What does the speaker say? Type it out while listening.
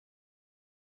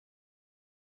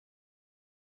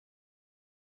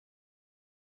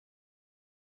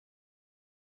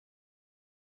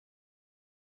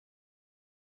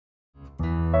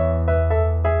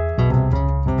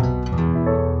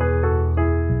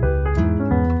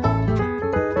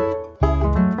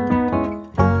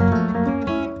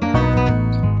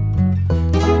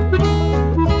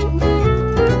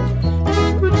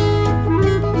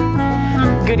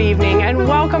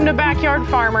Welcome to Backyard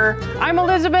Farmer. I'm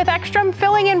Elizabeth Ekstrom,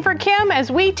 filling in for Kim as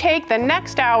we take the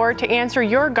next hour to answer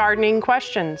your gardening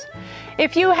questions.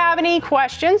 If you have any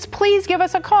questions, please give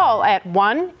us a call at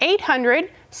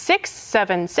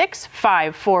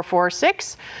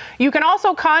 1-800-676-5446. You can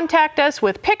also contact us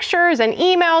with pictures and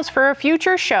emails for a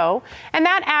future show, and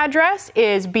that address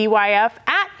is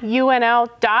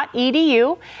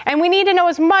byf@unl.edu. And we need to know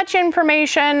as much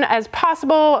information as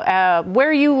possible,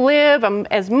 where you live,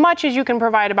 as much as you can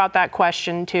provide about that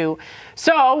question too.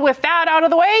 So with that out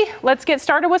of the way, let's get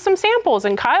started with some samples.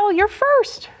 And Kyle, you're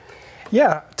first.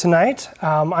 Yeah, tonight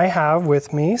I have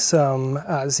with me some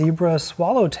zebra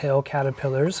swallowtail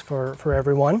caterpillars for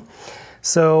everyone.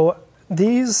 So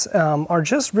these are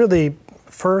just really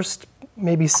first,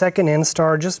 maybe second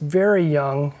instar, just very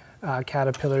young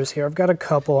caterpillars here. I've got a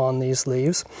couple on these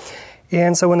leaves.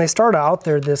 And so when they start out,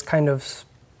 they're this kind of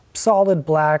solid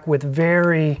black with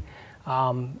very,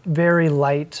 very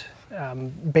light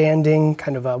banding,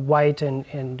 kind of a white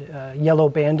and yellow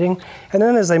banding. And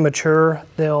then as they mature,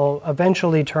 they'll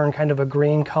eventually turn kind of a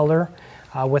green color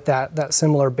with that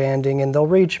similar banding, and they'll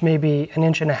reach maybe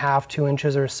 1.5 to 2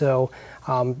 inches or so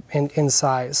in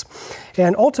size.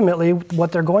 And ultimately,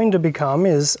 what they're going to become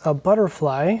is a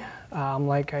butterfly,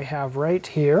 like I have right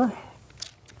here.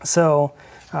 So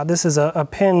this is a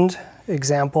pinned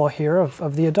example here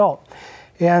of the adult.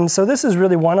 And so this is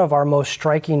really one of our most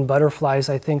striking butterflies,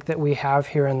 I think, that we have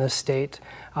here in this state.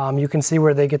 You can see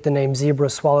where they get the name zebra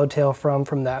swallowtail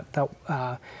from that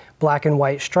black and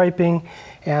white striping.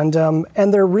 And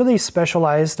they're really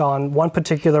specialized on one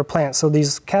particular plant. So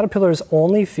these caterpillars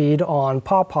only feed on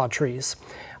pawpaw trees.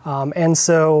 And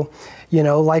so, you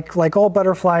know, like all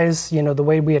butterflies, you know, the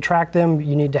way we attract them,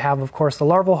 you need to have, of course, the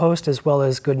larval host as well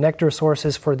as good nectar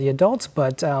sources for the adults.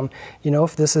 But, you know,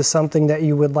 if this is something that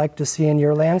you would like to see in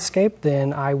your landscape,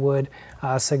 then I would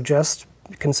suggest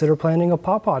consider planting a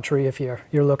pawpaw tree if you're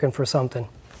looking for something.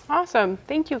 Awesome.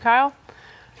 Thank you, Kyle.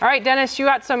 All right, Dennis, you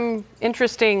got some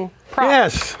interesting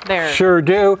props there. Yes, sure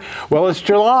do. Well, it's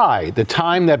July, the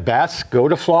time that bats go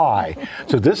to fly.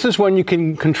 So this is when you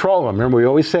can control them. Remember, we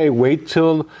always say wait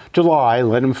till July,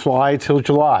 let them fly till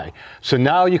July. So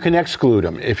now you can exclude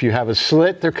them. If you have a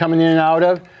slit they're coming in and out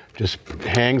of, just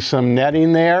hang some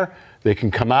netting there. They can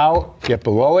come out, get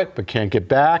below it, but can't get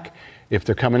back. If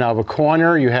they're coming out of a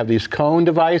corner, you have these cone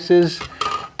devices,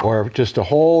 or just a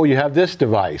hole, you have this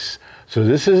device. So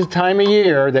this is the time of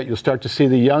year that you'll start to see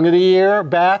the young of the year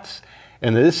bats,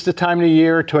 and this is the time of the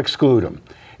year to exclude them.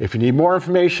 If you need more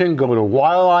information, go to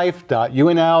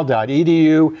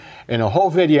wildlife.unl.edu and a whole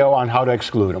video on how to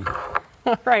exclude them.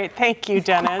 All right, thank you,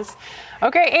 Dennis.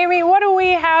 Okay, Amy, what do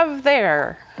we have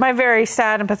there? My very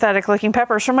sad and pathetic looking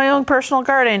peppers from my own personal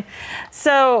garden.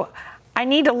 So I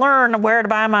need to learn where to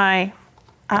buy my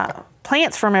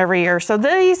plants from every year. So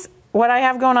what I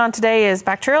have going on today is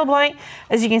bacterial blight.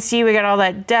 As you can see, we got all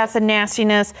that death and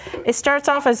nastiness. It starts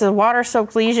off as a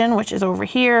water-soaked lesion, which is over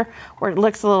here, where it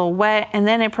looks a little wet, and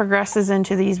then it progresses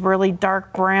into these really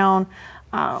dark brown,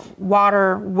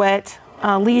 water-wet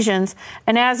lesions.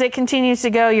 And as it continues to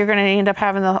go, you're going to end up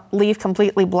having the leaf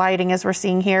completely blighting, as we're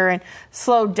seeing here, and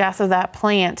slow death of that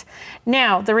plant.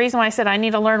 Now, the reason why I said I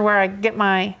need to learn where I get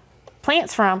my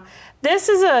plants from, this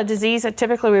is a disease that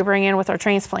typically we bring in with our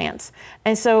transplants.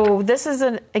 And so this is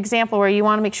an example where you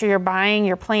want to make sure you're buying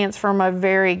your plants from a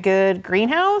very good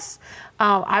greenhouse.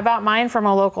 I bought mine from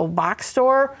a local box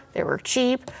store. They were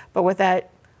cheap, but with that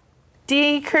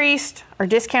decreased or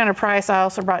discounted price, I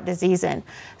also brought disease in.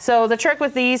 So the trick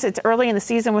with these, it's early in the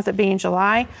season with it being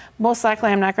July. Most likely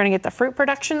I'm not going to get the fruit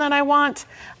production that I want.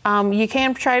 You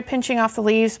can try pinching off the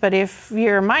leaves, but if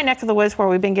you're in my neck of the woods where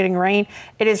we've been getting rain,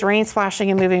 it is rain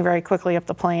splashing and moving very quickly up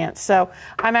the plants. So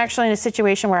I'm actually in a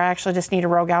situation where I actually just need to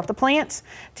rogue out the plants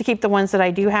to keep the ones that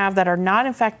I do have that are not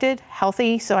infected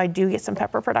healthy, so I do get some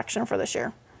pepper production for this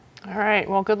year. All right,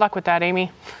 well, good luck with that,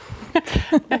 Amy.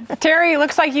 Terry, it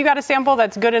looks like you got a sample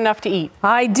that's good enough to eat.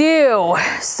 I do.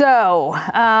 So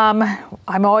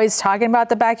I'm always talking about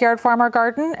the Backyard Farmer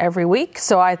Garden every week.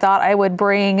 So I thought I would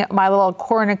bring my little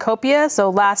cornucopia. So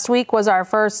last week was our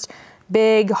first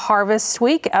big harvest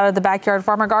week out of the Backyard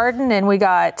Farmer Garden. And we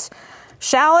got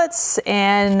shallots.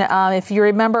 And if you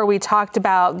remember, we talked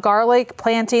about garlic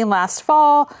planting last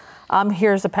fall.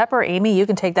 Here's a pepper. Amy, you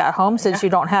can take that home since you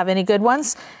don't have any good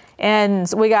ones. And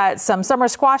we got some summer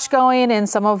squash going, and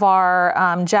some of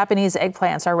our Japanese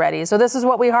eggplants are ready. So this is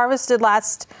what we harvested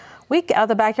last week out of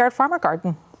the Backyard Farmer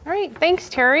Garden. All right, thanks,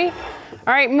 Terry.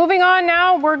 All right, moving on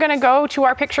now, we're going to go to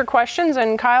our picture questions.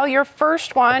 And Kyle, your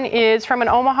first one is from an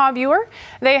Omaha viewer.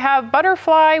 They have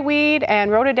butterfly weed and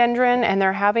rhododendron, and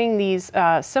they're having these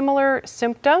similar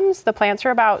symptoms. The plants are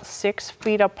about 6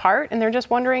 feet apart, and they're just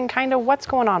wondering kind of what's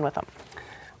going on with them.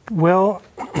 Well,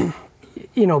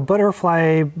 you know,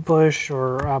 butterfly bush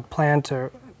or plant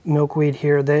or milkweed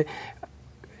here,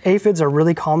 aphids are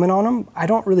really common on them. I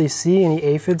don't really see any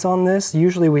aphids on this.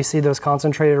 Usually we see those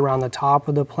concentrated around the top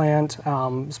of the plant,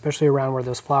 especially around where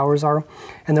those flowers are,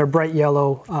 and they're bright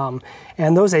yellow.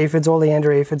 And those aphids,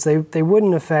 oleander aphids, they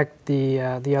wouldn't affect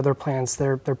the other plants.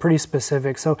 They're pretty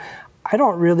specific. So I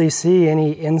don't really see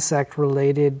any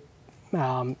insect-related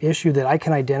issue that I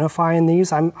can identify in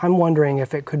these. I'm wondering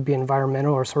if it could be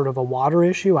environmental or sort of a water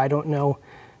issue. I don't know,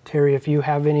 Terry, if you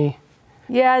have any.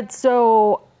 Yeah,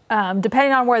 so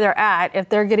depending on where they're at, if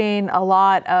they're getting a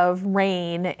lot of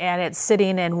rain and it's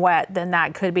sitting in wet, then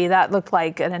that could be, that looked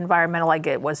like an environmental, like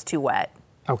it was too wet.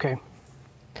 Okay.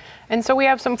 And so we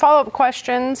have some follow-up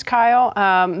questions, Kyle.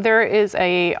 There is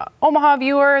a Omaha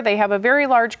viewer. They have a very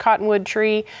large cottonwood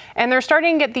tree, and they're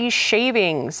starting to get these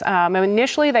shavings.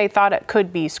 Initially, they thought it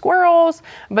could be squirrels,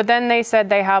 but then they said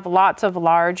they have lots of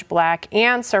large black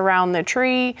ants around the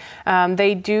tree.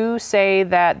 They do say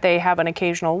that they have an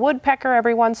occasional woodpecker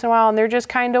every once in a while, and they're just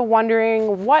kind of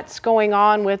wondering what's going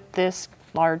on with this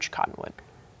large cottonwood.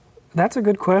 That's a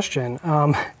good question.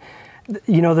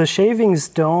 You know, the shavings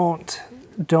don't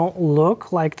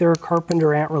look like they're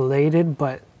carpenter ant related,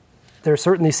 but there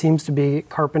certainly seems to be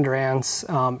carpenter ants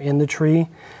in the tree.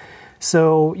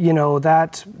 So, you know,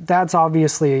 that's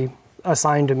obviously a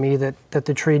sign to me that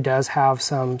the tree does have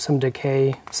some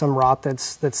decay, some rot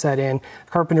that's set in.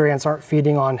 Carpenter ants aren't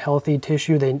feeding on healthy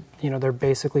tissue. They're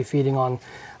basically feeding on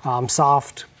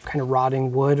soft, kind of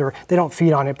rotting wood, or they don't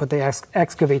feed on it, but they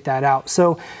excavate that out.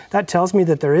 So that tells me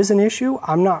that there is an issue.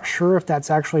 I'm not sure if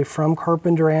that's actually from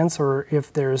carpenter ants or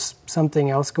if there's something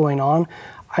else going on.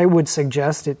 I would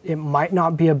suggest it might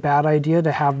not be a bad idea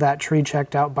to have that tree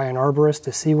checked out by an arborist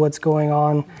to see what's going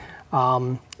on.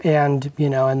 And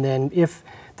then if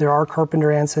there are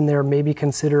carpenter ants in there, maybe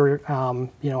consider,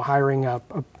 hiring a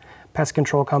pest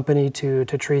control company to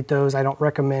treat those. I don't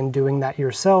recommend doing that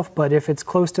yourself, but if it's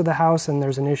close to the house and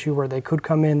there's an issue where they could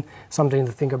come in, something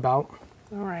to think about.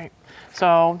 All right.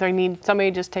 So they need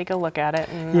somebody to just take a look at it.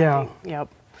 And yeah. Yep.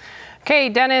 Okay,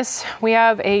 Dennis, we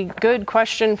have a good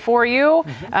question for you.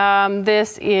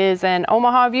 This is an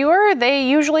Omaha viewer. They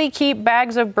usually keep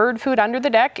bags of bird food under the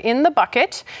deck in the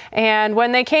bucket. And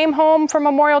when they came home from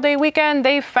Memorial Day weekend,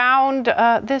 they found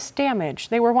this damage.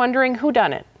 They were wondering who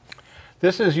done it.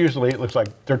 This is usually, it looks like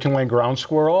 13-leg ground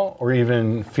squirrel or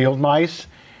even field mice,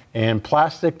 and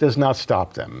plastic does not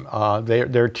stop them.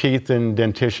 Their teeth and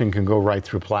dentition can go right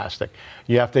through plastic.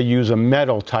 You have to use a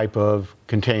metal type of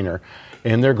container.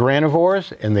 And they're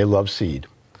granivores, and they love seed.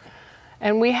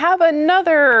 And we have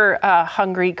another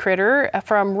hungry critter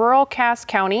from rural Cass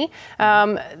County.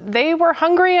 They were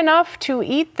hungry enough to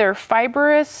eat their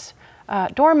fibrous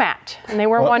doormat, and they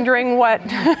were wondering what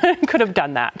could have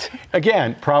done that.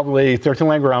 Again, probably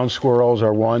 13-leg ground squirrels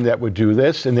are one that would do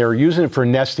this, and they're using it for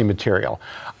nesting material.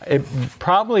 It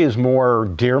probably is more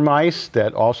deer mice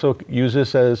that also use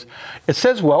this as, it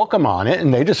says welcome on it,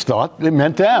 and they just thought it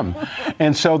meant them.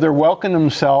 And so they're welcoming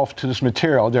themselves to this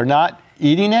material. They're not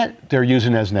eating it, they're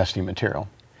using it as nesting material.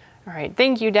 All right,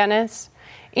 thank you, Dennis.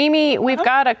 Amy, we've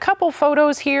got a couple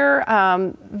photos here.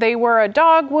 They were a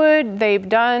dogwood. They've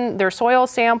done their soil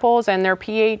samples and their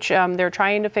pH. They're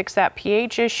trying to fix that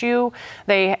pH issue.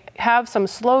 They have some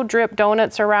slow drip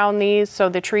donuts around these, so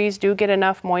the trees do get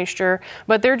enough moisture.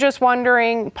 But they're just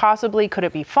wondering, possibly, could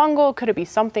it be fungal? Could it be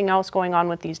something else going on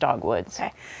with these dogwoods?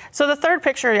 Okay. So the third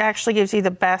picture actually gives you the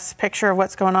best picture of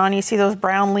what's going on. You see those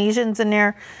brown lesions in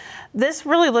there. This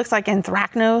really looks like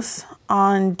anthracnose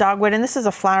on dogwood, and this is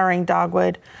a flowering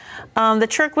dogwood. The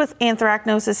trick with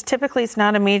anthracnose is typically it's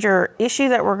not a major issue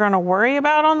that we're going to worry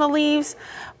about on the leaves,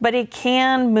 but it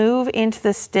can move into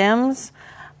the stems,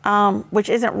 which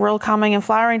isn't real common in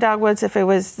flowering dogwoods. If it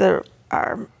was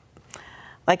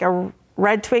like a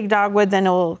red twig dogwood, then it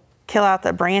will kill out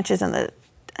the branches and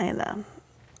the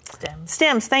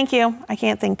stems. Thank you. I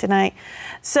can't think tonight.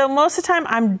 So most of the time,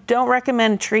 I don't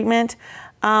recommend treatment.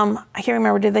 I can't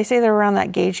remember, did they say they were around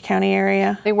that Gage County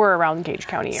area? They were around Gage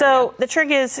County area. So the trick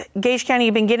is, Gage County,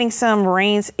 you've been getting some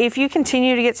rains. If you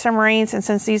continue to get some rains, and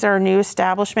since these are a new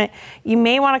establishment, you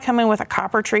may want to come in with a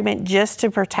copper treatment just to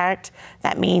protect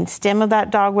that main stem of that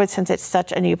dogwood since it's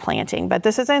such a new planting. But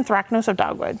this is anthracnose of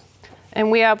dogwood. And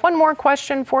we have one more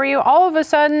question for you. All of a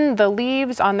sudden, the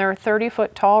leaves on their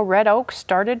 30-foot tall red oak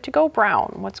started to go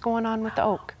brown. What's going on with the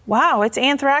oak? Wow, it's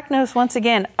anthracnose once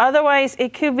again. Otherwise,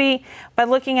 it could be, by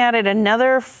looking at it,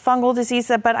 another fungal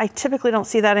disease, but I typically don't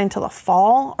see that until the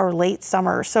fall or late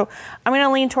summer. So I'm going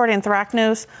to lean toward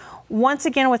anthracnose. Once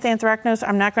again, with anthracnose,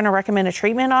 I'm not going to recommend a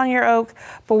treatment on your oak,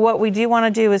 but what we do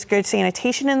want to do is good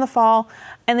sanitation in the fall.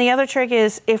 And the other trick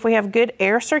is if we have good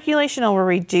air circulation, it will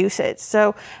reduce it.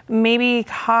 So maybe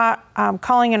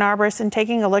calling an arborist and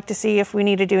taking a look to see if we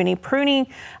need to do any pruning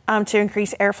to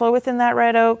increase airflow within that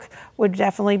red oak would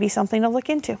definitely be something to look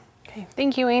into. Okay,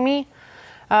 thank you, Amy.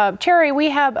 Terry, we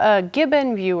have a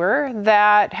Gibbon viewer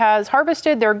that has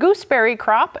harvested their gooseberry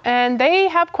crop, and they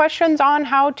have questions on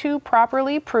how to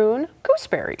properly prune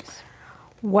gooseberries.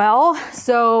 Well,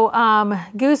 so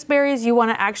gooseberries, you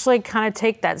want to actually kind of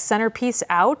take that centerpiece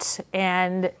out,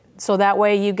 and so that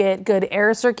way you get good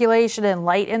air circulation and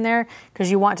light in there because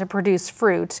you want to produce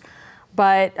fruit.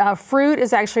 But fruit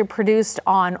is actually produced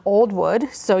on old wood,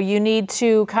 so you need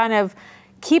to kind of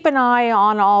keep an eye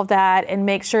on all of that and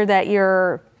make sure that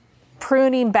you're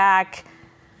pruning back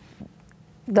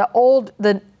not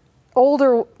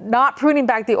pruning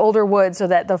back the older wood so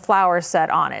that the flowers set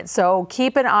on it. So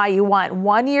keep an eye. You want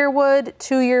 1-year wood,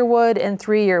 2-year wood, and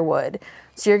 3-year wood.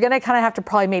 So you're going to kind of have to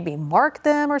probably maybe mark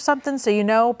them or something so you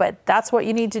know, but that's what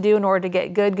you need to do in order to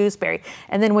get good gooseberry.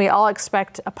 And then we all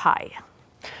expect a pie.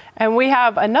 And we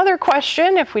have another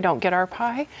question if we don't get our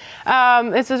pie.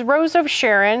 This is Rose of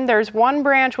Sharon. There's one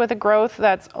branch with a growth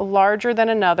that's larger than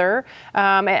another.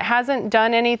 It hasn't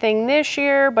done anything this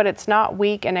year, but it's not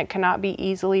weak and it cannot be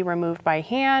easily removed by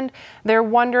hand. They're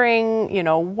wondering,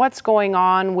 what's going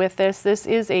on with this. This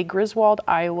is a Griswold,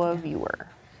 Iowa viewer.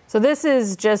 So this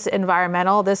is just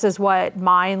environmental. This is what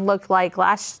mine looked like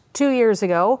 2 years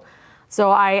ago.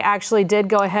 So I actually did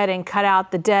go ahead and cut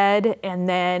out the dead and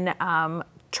then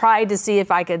tried to see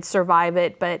if I could survive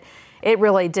it, but it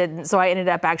really didn't. So I ended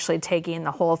up actually taking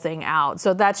the whole thing out.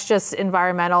 So that's just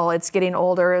environmental. It's getting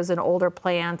older. It was an older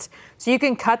plant. So you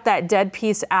can cut that dead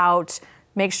piece out,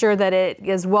 make sure that it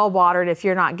is well watered if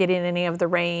you're not getting any of the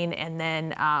rain, and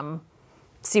then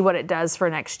see what it does for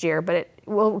next year. But it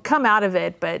will come out of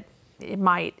it, but it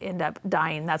might end up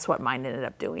dying. That's what mine ended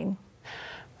up doing.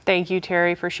 Thank you,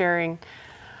 Terry, for sharing.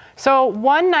 So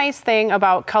one nice thing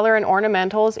about color and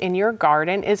ornamentals in your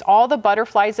garden is all the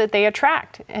butterflies that they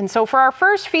attract. And so for our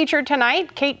first feature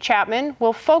tonight, Kate Chapman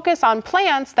will focus on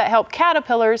plants that help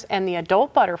caterpillars and the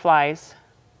adult butterflies.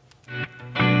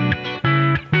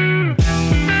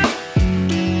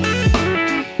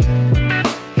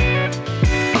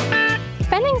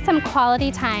 Spending some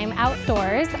quality time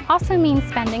outdoors also means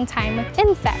spending time with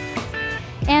insects.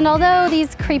 And although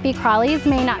these creepy crawlies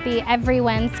may not be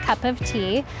everyone's cup of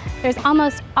tea, there's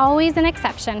almost always an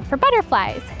exception for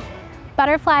butterflies.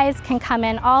 Butterflies can come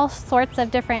in all sorts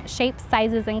of different shapes,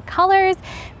 sizes, and colors,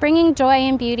 bringing joy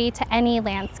and beauty to any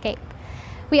landscape.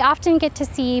 We often get to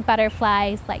see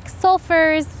butterflies like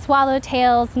sulfurs,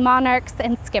 swallowtails, monarchs,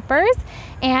 and skippers.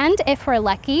 And if we're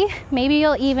lucky, maybe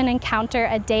you'll even encounter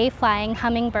a day-flying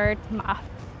hummingbird moth.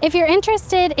 If you're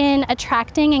interested in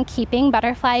attracting and keeping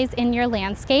butterflies in your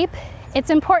landscape,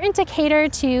 it's important to cater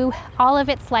to all of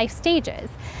its life stages.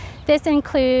 This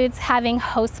includes having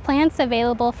host plants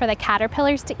available for the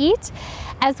caterpillars to eat,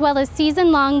 as well as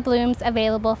season-long blooms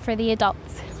available for the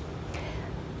adults.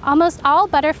 Almost all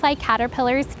butterfly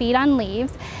caterpillars feed on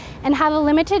leaves and have a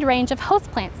limited range of host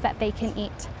plants that they can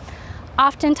eat.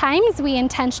 Oftentimes, we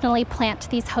intentionally plant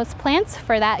these host plants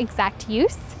for that exact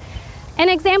use. An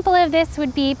example of this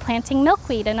would be planting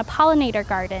milkweed in a pollinator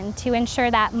garden to ensure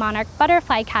that monarch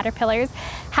butterfly caterpillars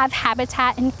have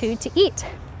habitat and food to eat.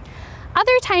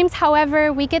 Other times,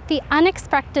 however, we get the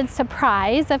unexpected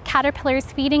surprise of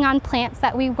caterpillars feeding on plants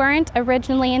that we weren't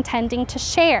originally intending to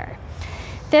share.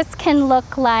 This can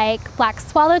look like black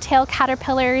swallowtail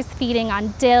caterpillars feeding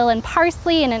on dill and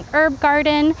parsley in an herb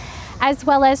garden, as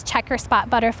well as checker spot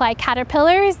butterfly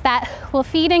caterpillars that will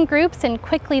feed in groups and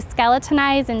quickly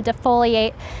skeletonize and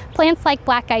defoliate plants like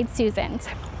black-eyed Susans.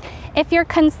 If you're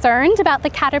concerned about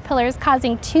the caterpillars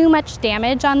causing too much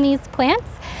damage on these plants,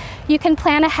 you can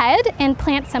plan ahead and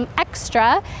plant some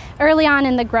extra early on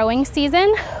in the growing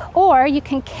season, or you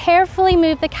can carefully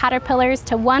move the caterpillars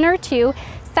to 1 or 2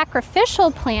 sacrificial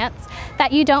plants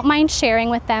that you don't mind sharing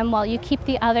with them while you keep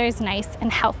the others nice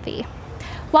and healthy.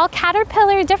 While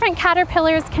different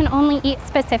caterpillars can only eat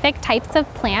specific types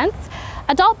of plants,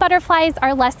 adult butterflies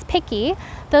are less picky,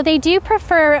 though they do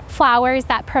prefer flowers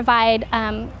that provide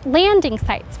landing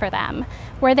sites for them,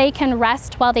 where they can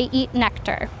rest while they eat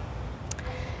nectar.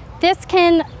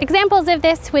 Examples of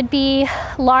this would be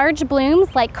large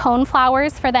blooms like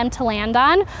coneflowers for them to land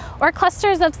on, or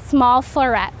clusters of small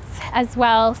florets as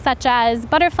well, such as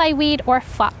butterfly weed or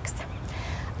phlox.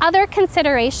 Other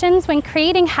considerations when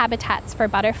creating habitats for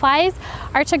butterflies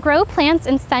are to grow plants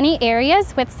in sunny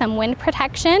areas with some wind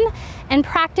protection and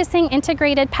practicing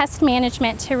integrated pest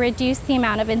management to reduce the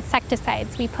amount of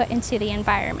insecticides we put into the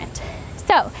environment.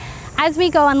 So, as we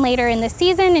go on later in the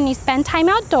season and you spend time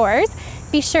outdoors,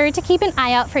 be sure to keep an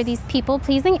eye out for these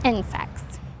people-pleasing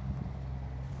insects.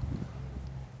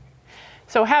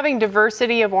 So having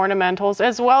diversity of ornamentals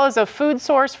as well as a food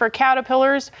source for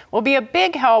caterpillars will be a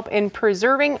big help in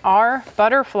preserving our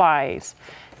butterflies.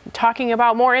 Talking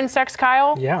about more insects,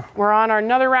 Kyle? Yeah. We're on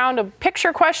another round of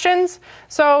picture questions.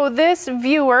 So this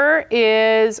viewer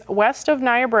is west of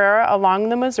Niobrara along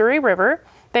the Missouri River.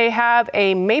 They have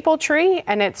a maple tree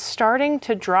and it's starting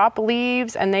to drop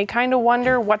leaves and they kind of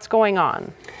wonder what's going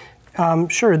on.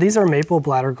 Sure, these are maple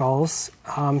bladder galls.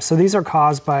 So these are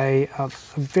caused by a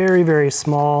very, very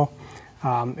small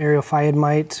areophyid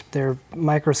mite. They're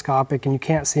microscopic and you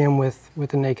can't see them with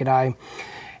the naked eye.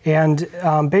 And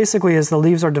basically as the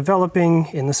leaves are developing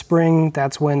in the spring,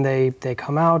 that's when they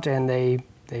come out and they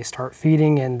start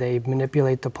feeding and they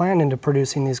manipulate the plant into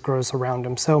producing these growths around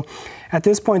them. So at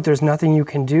this point, there's nothing you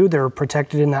can do. They're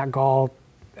protected in that gall.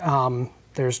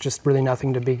 There's just really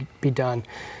nothing to be done.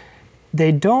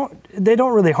 They don't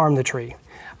really harm the tree.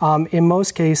 In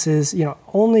most cases,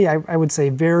 only I would say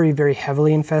very, very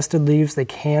heavily infested leaves, they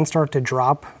can start to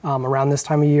drop around this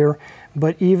time of year.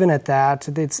 But even at that,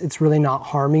 it's really not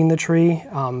harming the tree,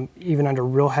 even under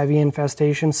real heavy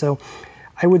infestation. So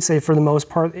I would say for the most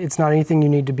part, it's not anything you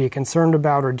need to be concerned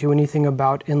about or do anything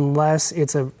about unless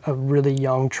it's a really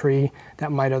young tree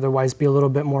that might otherwise be a little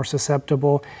bit more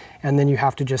susceptible. And then you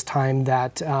have to just time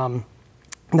that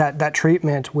that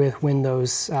treatment with when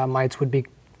those mites would be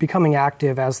becoming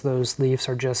active as those leaves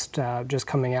are just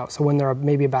coming out. So when they're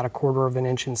maybe about 1/4 of an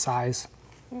inch in size.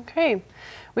 Okay,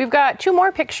 we've got 2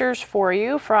 more pictures for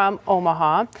you from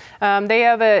Omaha. They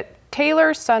have a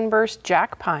Taylor sunburst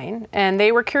jack pine, and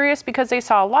they were curious because they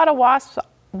saw a lot of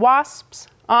wasps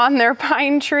on their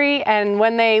pine tree, and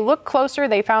when they looked closer,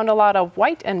 they found a lot of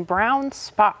white and brown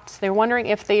spots. They're wondering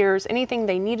if there's anything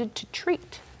they needed to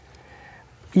treat.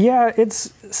 Yeah,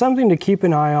 it's something to keep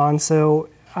an eye on. So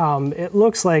it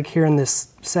looks like here in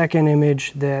this second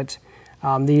image that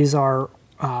these are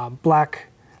black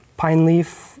pine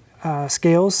leaf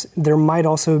scales. There might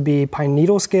also be pine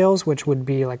needle scales, which would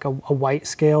be like a white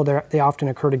scale. They often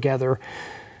occur together.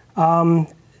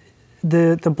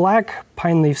 The black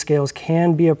pine leaf scales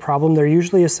can be a problem. They're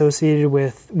usually associated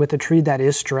with a tree that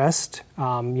is stressed.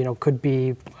 Could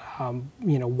be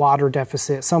water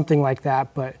deficit, something like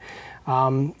that. But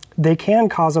they can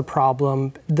cause a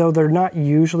problem, though they're not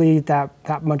usually that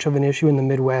much of an issue in the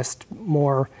Midwest,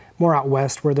 more out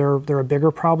west where they're a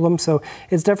bigger problem. So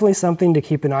it's definitely something to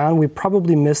keep an eye on. We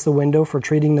probably missed the window for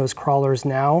treating those crawlers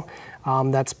now.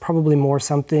 That's probably more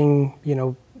something,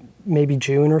 maybe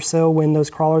June or so when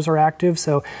those crawlers are active.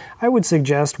 So I would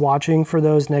suggest watching for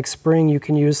those next spring. You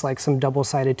can use like some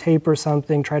double-sided tape or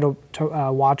something. Try to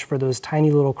watch for those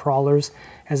tiny little crawlers.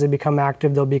 As they become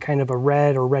active, they'll be kind of a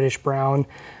red or reddish brown.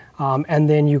 And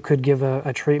then you could give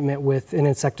a treatment with an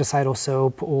insecticidal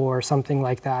soap or something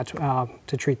like that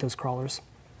to treat those crawlers.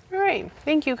 All right,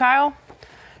 thank you, Kyle.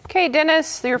 Okay,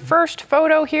 Dennis, your first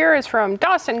photo here is from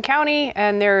Dawson County,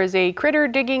 and there is a critter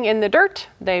digging in the dirt.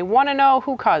 They want to know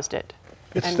who caused it.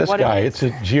 It's this guy. It's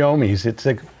a Geomys. It's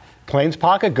a Plains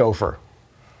pocket gopher.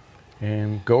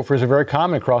 And gophers are very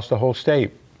common across the whole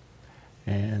state.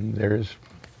 And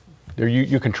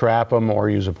you can trap them or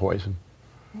use a poison.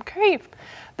 Okay.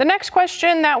 The next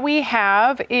question that we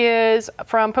have is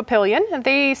from Papillion.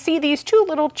 They see these 2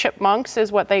 little chipmunks,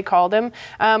 is what they call them,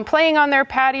 playing on their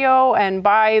patio and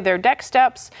by their deck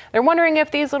steps. They're wondering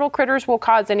if these little critters will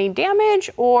cause any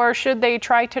damage or should they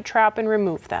try to trap and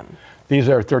remove them? These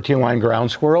are 13-line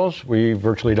ground squirrels. We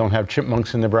virtually don't have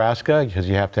chipmunks in Nebraska because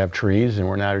you have to have trees and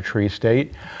we're not a tree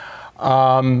state.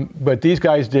 But these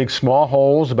guys dig small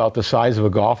holes about the size of a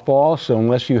golf ball, so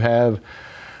unless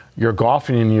you're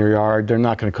golfing in your yard, they're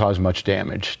not going to cause much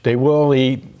damage. They will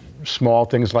eat small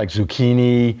things like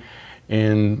zucchini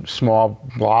and small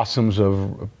blossoms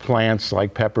of plants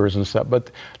like peppers and stuff, but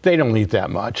they don't eat that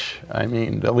much. I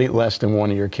mean, they'll eat less than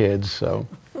one of your kids, so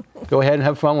go ahead and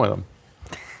have fun with them.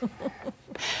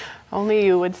 Only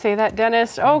you would say that,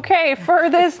 Dennis. Okay, for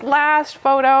this last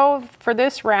photo, for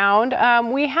this round,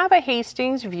 we have a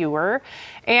Hastings viewer,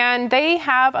 and they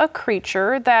have a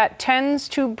creature that tends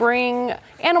to bring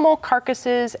animal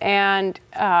carcasses and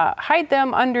hide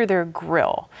them under their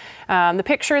grill. The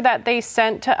picture that they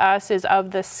sent to us is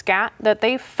of the scat that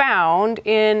they found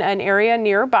in an area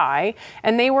nearby,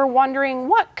 and they were wondering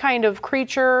what kind of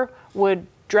creature would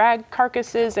drag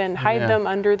carcasses and hide them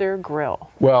under their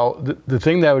grill. Well, the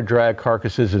thing that would drag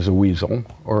carcasses is a weasel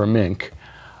or a mink.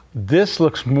 This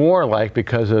looks more like,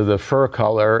 because of the fur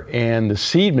color and the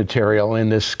seed material in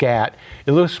this scat,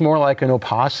 it looks more like an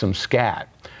opossum scat.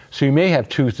 So you may have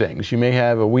two things. You may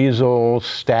have a weasel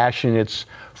stashing its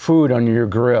food under your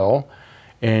grill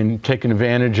and taking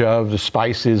advantage of the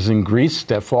spices and grease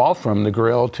that fall from the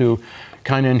grill to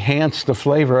kind of enhance the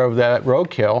flavor of that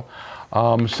roadkill,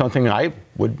 something I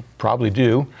would probably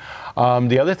do.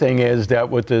 The other thing is that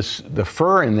with the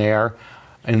fur in there,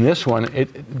 in this one,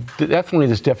 definitely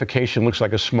this defecation looks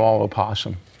like a small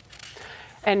opossum.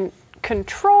 And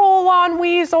control on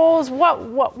weasels,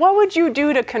 what would you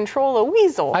do to control a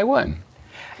weasel? I wouldn't.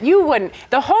 You wouldn't.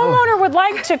 The homeowner would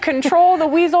like to control the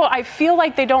weasel. I feel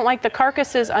like they don't like the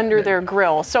carcasses under their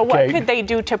grill. So what could they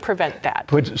do to prevent that?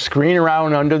 Put screen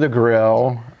around under the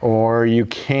grill, or you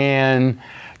can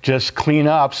just clean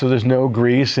up so there's no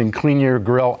grease and clean your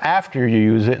grill after you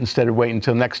use it instead of waiting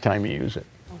until next time you use it.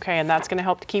 Okay, and that's going to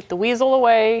help to keep the weasel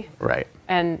away. Right.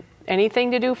 And anything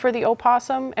to do for the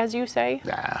opossum, as you say?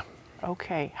 Nah.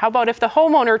 Okay. How about if the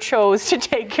homeowner chose to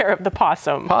take care of the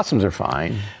possum? Possums are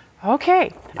fine.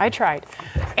 Okay, I tried.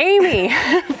 Amy,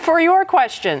 for your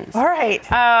questions. All right.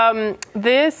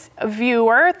 This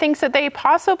viewer thinks that they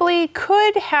possibly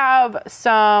could have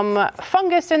some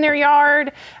fungus in their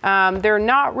yard. They're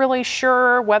not really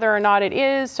sure whether or not it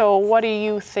is. So what do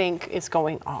you think is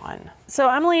going on? So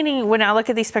I'm leaning, when I look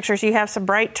at these pictures, you have some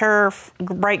bright turf,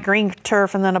 bright green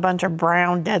turf, and then a bunch of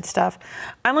brown dead stuff.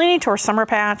 I'm leaning towards summer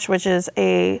patch, which is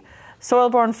a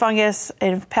soil-borne fungus. It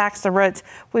impacts the roots.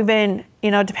 We've been,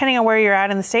 depending on where you're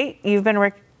at in the state,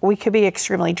 we could be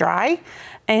extremely dry.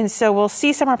 And so we'll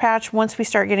see summer patch once we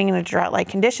start getting into drought-like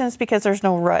conditions because there's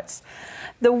no roots.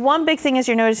 The one big thing as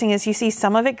you're noticing is you see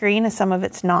some of it green and some of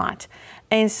it's not.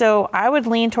 And so I would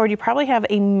lean toward you probably have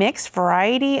a mixed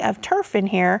variety of turf in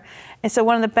here. And so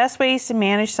one of the best ways to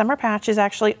manage summer patch is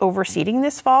actually overseeding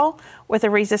this fall with a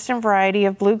resistant variety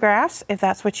of bluegrass, if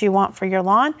that's what you want for your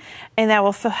lawn. And that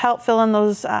will help fill in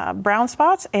those brown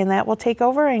spots, and that will take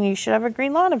over, and you should have a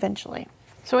green lawn eventually.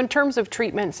 So in terms of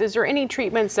treatments, is there any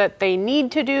treatments that they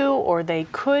need to do or they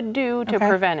could do to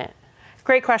prevent it?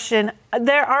 Great question.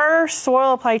 There are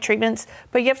soil applied treatments,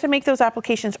 but you have to make those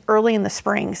applications early in the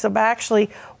spring. So actually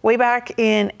way back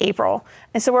in April.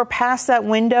 And so we're past that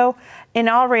window. In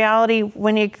all reality,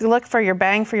 when you look for your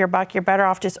bang for your buck, you're better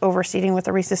off just overseeding with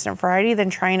a resistant variety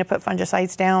than trying to put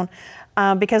fungicides down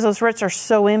because those roots are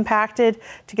so impacted.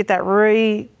 To get that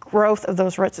regrowth of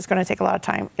those roots is going to take a lot of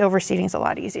time. Overseeding is a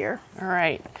lot easier. All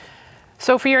right.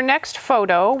 So for your next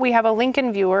photo, we have a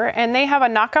Lincoln viewer, and they have a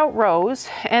knockout rose,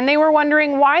 and they were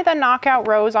wondering why the knockout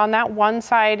rose on that one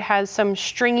side has some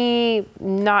stringy,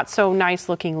 not so nice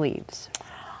looking leaves.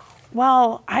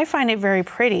 Well, I find it very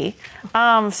pretty.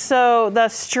 So the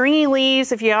stringy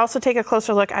leaves, if you also take a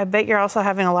closer look, I bet you're also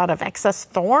having a lot of excess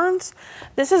thorns.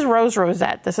 This is rose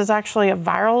rosette. This is actually a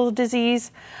viral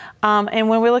disease. And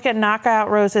when we look at knockout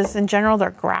roses in general,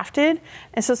 they're grafted.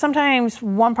 And so sometimes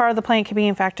one part of the plant can be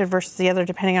infected versus the other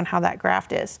depending on how that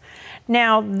graft is.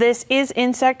 Now, this is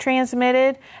insect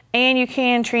transmitted, and you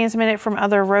can transmit it from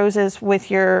other roses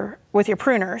with your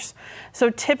pruners. So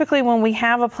typically when we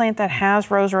have a plant that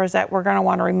has rose rosette, we're going to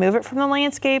want to remove it from the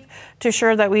landscape to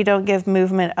ensure that we don't give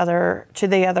movement to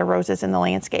the other roses in the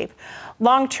landscape.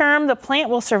 Long term, the plant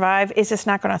will survive. It's just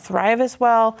not going to thrive as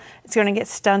well. It's going to get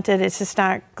stunted. It's just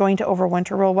not going to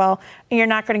overwinter real well. And you're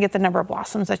not going to get the number of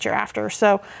blossoms that you're after.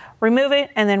 So remove it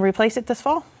and then replace it this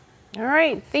fall. All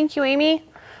right. Thank you, Amy.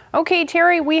 Okay,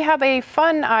 Terry, we have a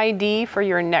fun ID for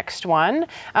your next one.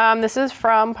 This is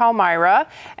from Palmyra,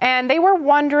 and they were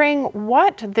wondering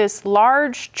what this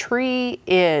large tree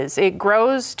is. It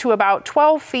grows to about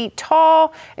 12 feet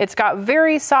tall. It's got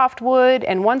very soft wood,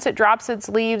 and once it drops its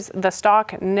leaves, the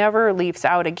stalk never leaves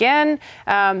out again.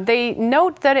 They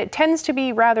note that it tends to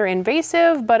be rather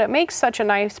invasive, but it makes such a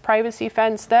nice privacy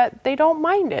fence that they don't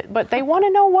mind it, but they want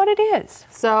to know what it is.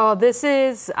 So this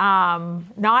is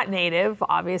not native,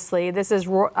 obviously. This is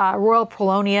Royal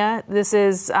Paulownia. This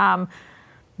is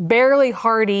barely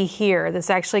hardy here. This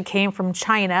actually came from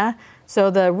China. So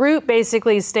the root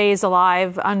basically stays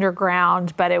alive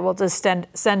underground, but it will just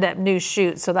send up new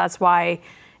shoots. So that's why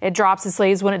it drops its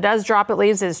leaves. When it does drop its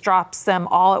leaves, it drops them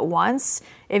all at once.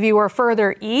 If you were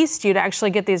further east, you'd actually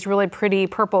get these really pretty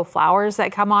purple flowers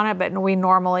that come on it, but we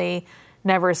normally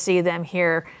never see them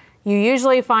here. You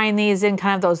usually find these in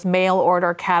kind of those mail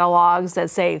order catalogs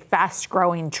that say fast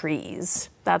growing trees.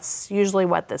 That's usually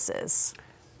what this is.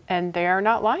 And they are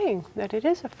not lying that it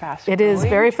is a fast It is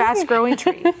very fast growing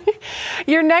tree.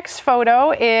 Your next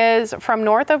photo is from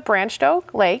north of Branched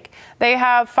Oak Lake. They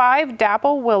have 5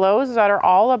 dapple willows that are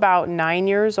all about 9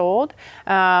 years old.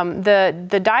 The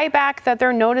dieback that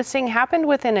they're noticing happened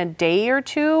within a day or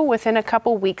two, within a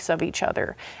couple weeks of each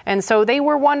other. And so they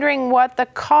were wondering what the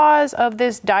cause of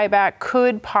this dieback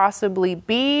could possibly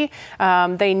be.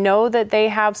 They know that they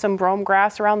have some brome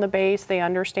grass around the base. They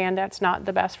understand that's not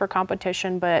the best for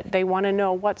competition, but they want to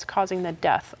know what's causing the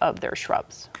death of their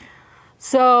shrubs.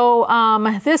 So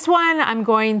this one I'm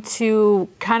going to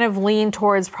kind of lean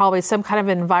towards probably some kind of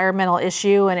environmental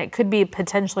issue, and it could be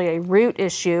potentially a root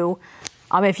issue.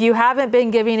 If you haven't been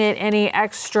giving it any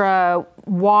extra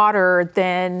water,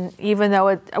 then even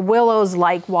though willows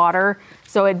like water,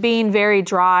 so it being very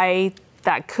dry,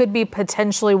 that could be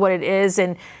potentially what it is.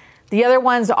 And the other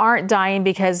ones aren't dying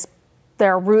because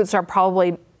their roots are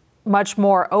probably much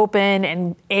more open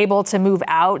and able to move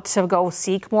out to go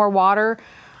seek more water.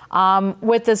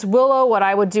 With this willow, what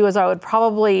I would do is I would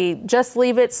probably just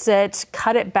leave it sit,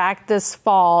 cut it back this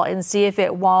fall, and see if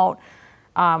it won't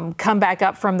come back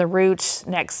up from the roots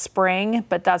next spring.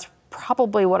 But that's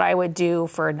probably what I would do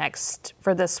for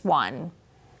this one.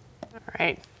 All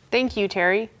right. Thank you,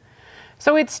 Terry.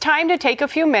 So it's time to take a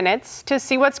few minutes to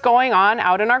see what's going on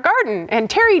out in our garden. And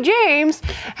Terry James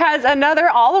has another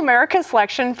All-America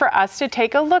selection for us to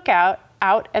take a look at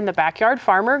out in the Backyard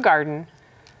Farmer Garden.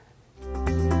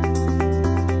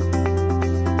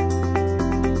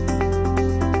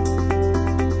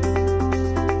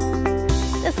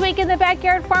 This week in the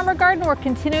Backyard Farmer Garden, we're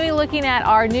continuing looking at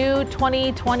our new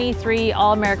 2023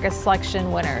 All-America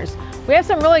Selection winners. We have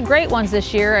some really great ones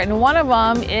this year, and one of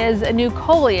them is a new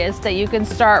coleus that you can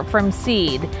start from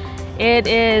seed. It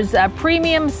is a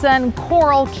Premium Sun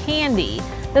Coral Candy.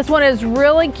 This one is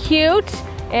really cute.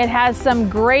 It has some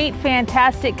great,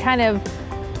 fantastic kind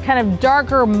of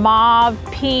darker mauve,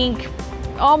 pink,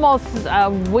 almost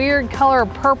a weird color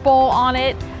purple on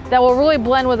it that will really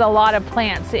blend with a lot of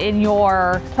plants in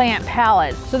your plant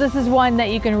palette. So this is one that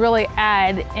you can really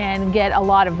add and get a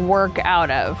lot of work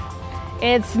out of.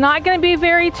 It's not going to be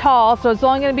very tall, so it's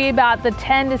only going to be about the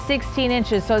 10 to 16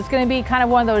 inches. So it's going to be kind of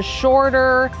one of those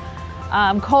shorter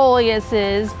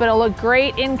coleuses, but it'll look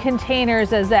great in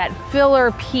containers as that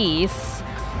filler piece.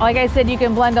 Like I said, you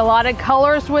can blend a lot of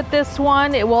colors with this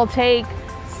one. It will take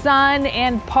sun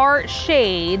and part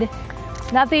shade.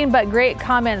 Nothing but great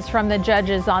comments from the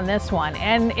judges on this one.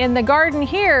 And in the garden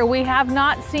here, we have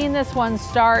not seen this one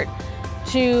start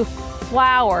to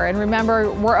flower. And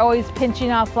remember, we're always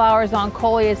pinching off flowers on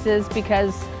coleuses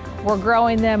because we're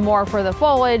growing them more for the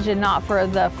foliage and not for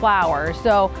the flower.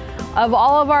 So of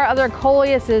all of our other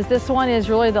coleuses, this one is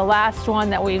really the last one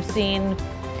that we've seen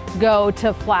go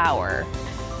to flower.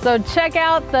 So check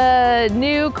out the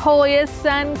new Coleus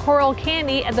Sun Coral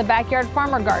Candy at the Backyard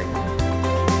Farmer Garden.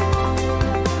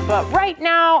 But right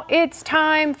now, it's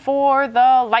time for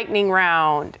the lightning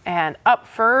round. And up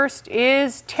first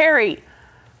is Terry.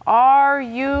 Are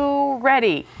you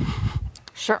ready?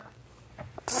 Sure.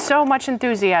 So much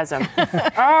enthusiasm.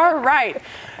 All right.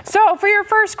 So for your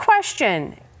first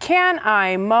question, can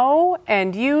I mow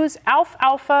and use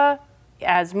alfalfa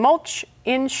as mulch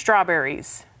in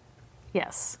strawberries?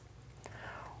 Yes.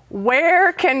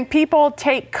 Where can people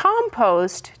take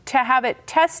compost to have it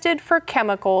tested for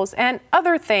chemicals and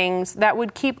other things that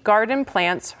would keep garden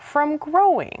plants from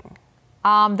growing?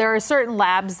 There are certain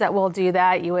labs that will do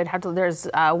that. You would have to, there's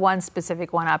one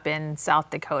specific one up in South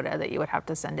Dakota that you would have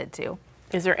to send it to.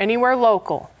 Is there anywhere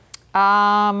local?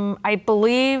 I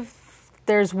believe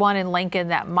there's one in Lincoln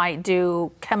that might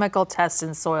do chemical tests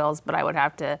in soils, but I would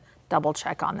have to double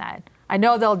check on that. I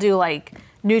know they'll do like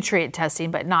nutrient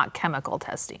testing, but not chemical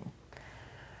testing.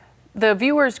 The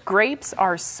viewers' grapes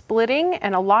are splitting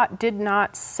and a lot did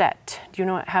not set. Do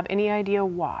you have any idea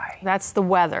why? That's the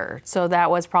weather. So that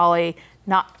was probably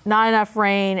not enough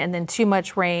rain and then too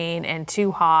much rain and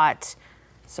too hot.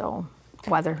 So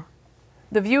weather.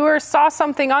 The viewers saw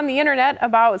something on the internet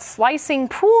about slicing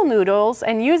pool noodles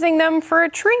and using them for a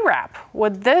tree wrap.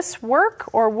 Would this work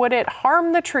or would it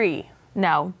harm the tree?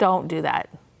 No, don't do that.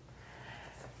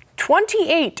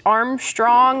 28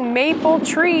 Armstrong maple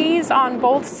trees on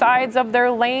both sides of their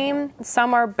lane.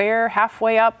 Some are bare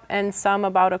halfway up and some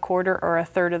about a quarter or a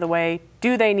third of the way.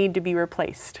 Do they need to be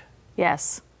replaced?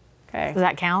 Yes. Okay. Does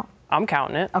that count? I'm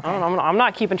counting it. Okay. I'm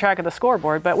not keeping track of the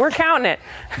scoreboard, but we're counting it.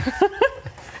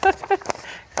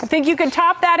 Think you can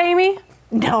top that, Amy?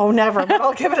 No, never, but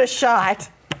I'll give it a shot.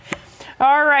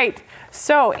 All right.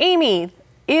 So, Amy,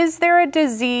 Is there a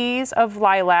disease of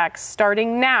lilacs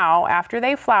starting now after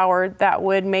they flowered that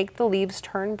would make the leaves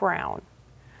turn brown?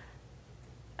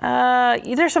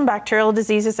 There's some bacterial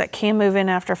diseases that can move in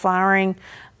after flowering,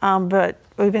 but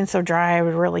we've been so dry, I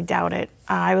would really doubt it.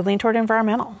 I would lean toward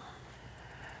environmental.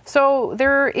 So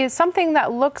there is something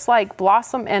that looks like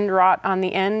blossom end rot on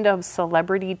the end of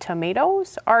celebrity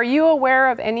tomatoes. Are you aware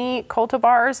of any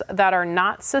cultivars that are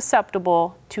not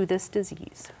susceptible to this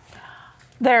disease?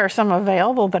 There are some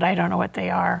available, but I don't know what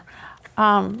they are.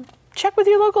 Check with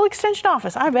your local extension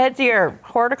office. I bet your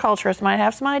horticulturist might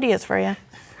have some ideas for you.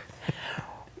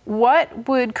 What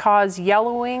would cause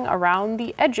yellowing around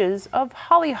the edges of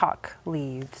hollyhock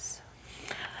leaves?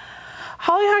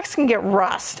 Hollyhocks can get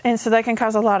rust, and so that can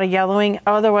cause a lot of yellowing.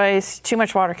 Otherwise, too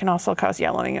much water can also cause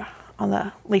yellowing on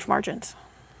the leaf margins.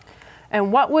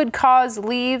 And what would cause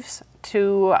leaves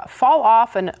to fall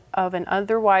off of an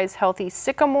otherwise healthy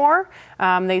sycamore?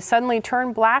 They suddenly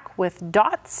turn black with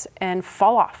dots and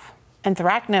fall off.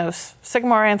 Anthracnose.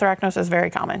 Sycamore anthracnose is very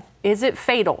common. Is it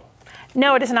fatal?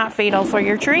 No, it is not fatal for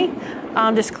your tree.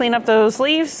 Just clean up those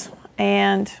leaves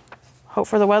and hope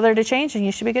for the weather to change, and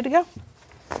you should be good to go.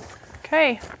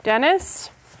 Okay, Dennis.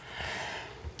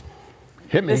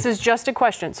 Hit me. This is just a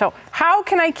question. So how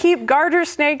can I keep garter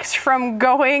snakes from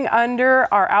going under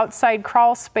our outside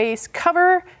crawl space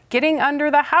cover, getting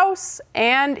under the house,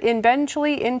 and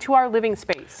eventually into our living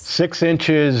space? 6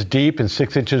 inches deep and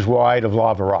 6 inches wide of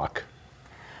lava rock.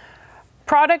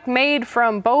 Product made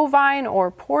from bovine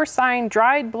or porcine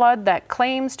dried blood that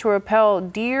claims to repel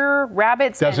deer,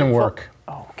 rabbits, Doesn't work.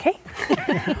 Okay.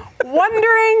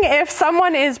 Wondering if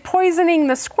someone is poisoning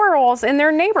the squirrels in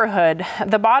their neighborhood.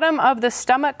 The bottom of the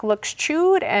stomach looks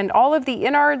chewed and all of the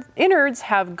innards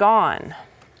have gone.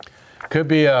 Could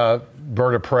be a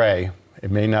bird of prey.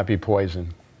 It may not be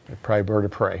poison. It's probably bird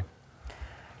of prey.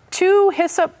 2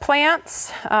 hyssop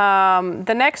plants.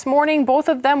 The next morning, both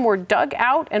of them were dug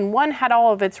out and one had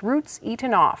all of its roots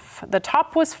eaten off. The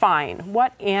top was fine.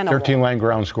 What animal? 13-line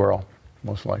ground squirrel,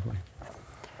 most likely.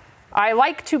 I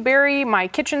like to bury my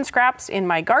kitchen scraps in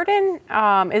my garden.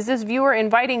 Is this viewer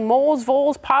inviting moles,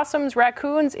 voles, possums,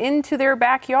 raccoons into their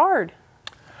backyard?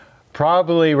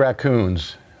 Probably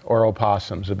raccoons or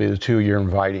opossums would be the 2 you're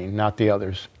inviting, not the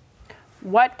others.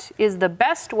 What is the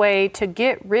best way to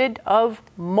get rid of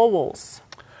moles?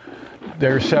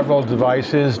 There are several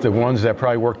devices. The ones that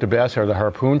probably work the best are the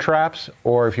harpoon traps,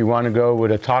 or if you want to go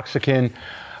with a toxicant,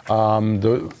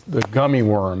 the gummy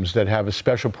worms that have a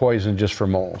special poison just for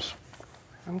moles.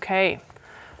 Okay.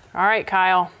 All right,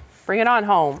 Kyle, bring it on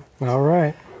home. All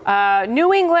right.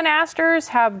 New England asters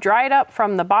have dried up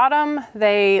from the bottom.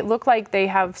 They look like they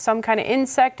have some kind of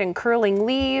insect and curling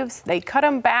leaves. They cut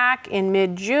them back in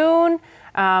mid-June,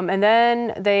 and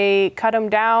then they cut them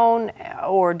down,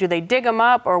 or do they dig them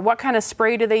up, or what kind of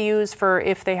spray do they use for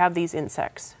if they have these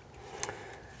insects?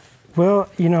 Well,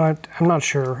 you know, I'm not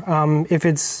sure. If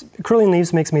it's curling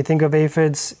leaves, makes me think of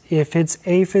aphids. If it's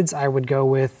aphids, I would go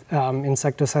with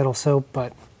insecticidal soap,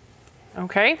 but...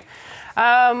 Okay.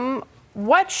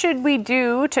 What should we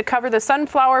do to cover the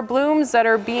sunflower blooms that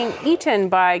are being eaten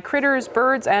by critters,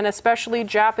 birds, and especially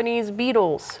Japanese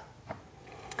beetles?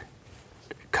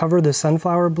 Cover the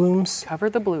sunflower blooms? Cover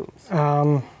the blooms.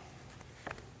 I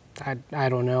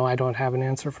don't know. I don't have an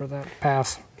answer for that.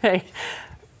 Pass. Okay.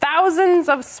 Thousands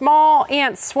of small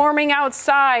ants swarming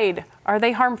outside. Are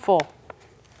they harmful?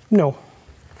 No.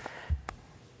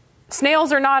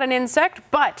 Snails are not an insect,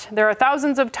 but there are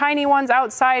thousands of tiny ones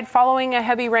outside following a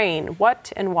heavy rain.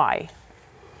 What and why?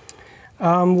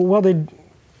 Well,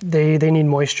 they need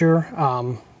moisture,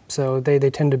 so they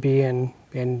tend to be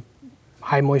in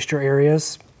high moisture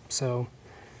areas. So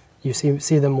you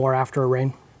see them more after a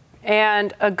rain.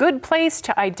 And a good place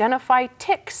to identify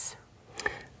ticks.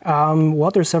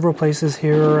 Well, there's several places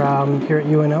here here at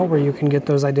UNL where you can get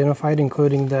those identified,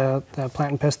 including the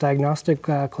Plant and Pest Diagnostic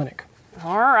Clinic.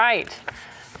 All right.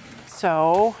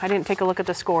 So I didn't take a look at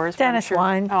the scores. Dennis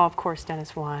won. Oh, of course,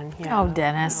 Dennis won. Yeah. Oh,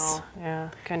 Dennis. Oh, yeah.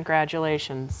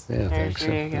 Congratulations. Yeah, there thanks.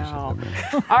 you go.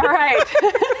 All right.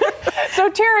 So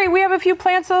Terry, we have a few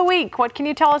plants of the week. What can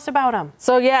you tell us about them?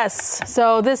 So yes,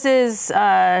 so this is,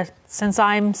 since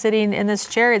I'm sitting in this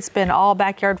chair, it's been all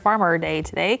Backyard Farmer Day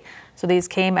today. So these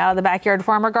came out of the Backyard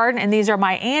Farmer Garden, and these are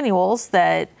my annuals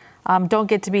that don't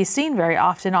get to be seen very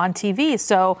often on TV.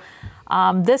 So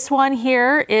this one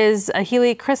here is a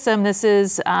Helichrysum. This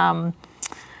is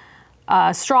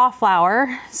straw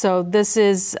flower. So this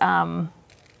is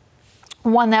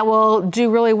one that will do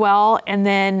really well, and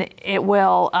then it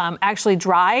will actually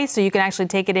dry, so you can actually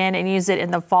take it in and use it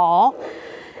in the fall.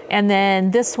 And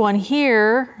then this one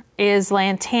here is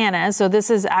Lantana. So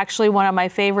this is actually one of my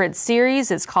favorite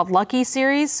series. It's called Lucky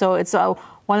Series. So it's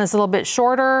one that's a little bit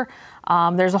shorter.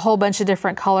 There's a whole bunch of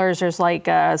different colors. There's like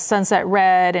sunset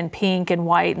red and pink and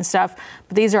white and stuff.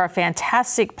 But these are a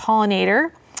fantastic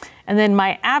pollinator. And then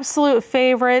my absolute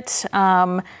favorite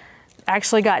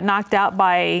actually got knocked out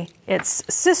by its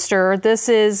sister. This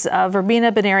is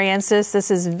Verbena bonariensis.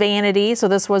 This is Vanity. So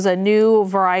this was a new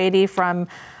variety from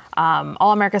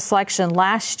All America Selection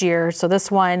last year. So this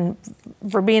one,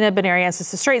 Verbena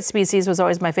bonariensis, the straight species, was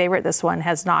always my favorite. This one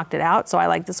has knocked it out, so I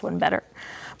like this one better.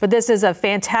 But this is a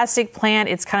fantastic plant.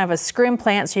 It's kind of a scrim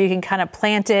plant, so you can kind of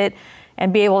plant it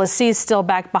and be able to see still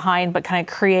back behind, but kind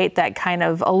of create that kind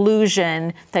of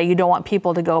illusion that you don't want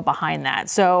people to go behind that.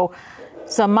 So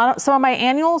some of my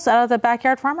annuals out of the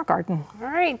Backyard Farmer Garden. All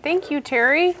right, thank you,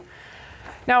 Terry.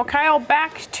 Now, Kyle,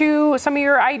 back to some of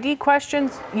your ID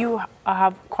questions. You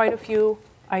have quite a few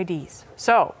IDs.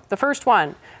 So the first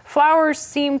one, flowers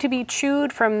seem to be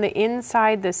chewed from the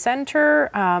inside the center.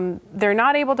 They're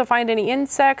not able to find any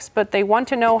insects, but they want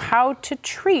to know how to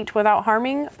treat without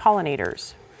harming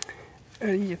pollinators.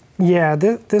 Yeah,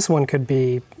 this one could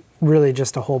be really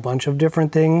just a whole bunch of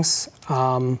different things.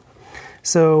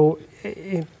 So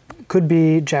it could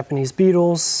be Japanese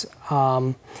beetles,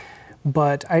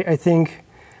 but I think,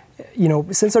 you know,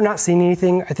 since they're not seeing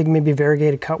anything, I think maybe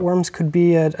variegated cutworms could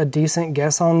be a decent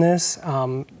guess on this.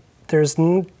 There's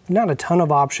not a ton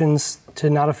of options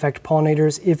to not affect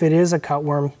pollinators. If it is a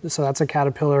cutworm, so that's a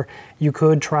caterpillar, you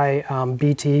could try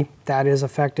BT. That is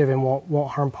effective and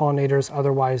won't harm pollinators.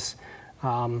 Otherwise,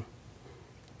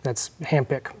 that's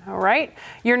handpick. All right.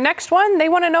 Your next one, they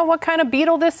want to know what kind of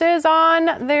beetle this is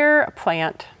on their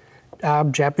plant.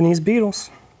 Japanese beetles.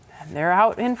 And they're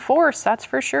out in force, that's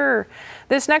for sure.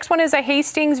 This next one is a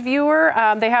Hastings viewer.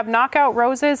 They have knockout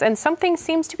roses and something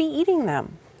seems to be eating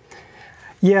them.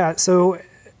 Yeah, so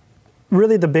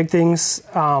really the big things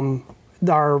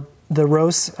are the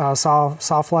rose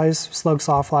sawflies, slug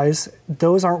sawflies.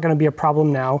 Those aren't going to be a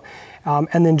problem now.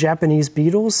 And then Japanese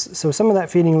beetles. So some of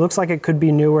that feeding looks like it could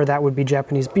be newer. That would be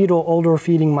Japanese beetle. Older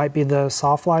feeding might be the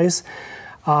sawflies.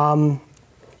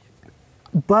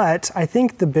 But I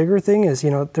think the bigger thing is, you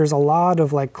know, there's a lot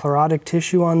of like chlorotic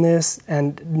tissue on this,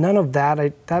 and none of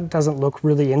that, that doesn't look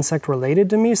really insect related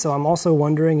to me. So I'm also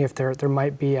wondering if there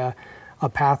might be a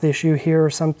path issue here or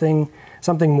something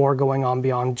more going on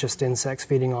beyond just insects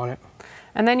feeding on it.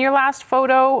 And then your last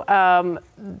photo,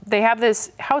 they have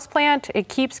this houseplant. It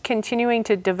keeps continuing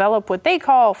to develop what they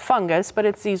call fungus, but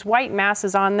it's these white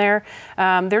masses on there.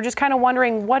 They're just kind of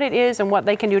wondering what it is and what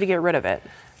they can do to get rid of it.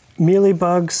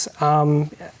 Mealybugs,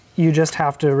 you just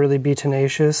have to really be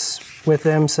tenacious with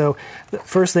them. So the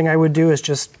first thing I would do is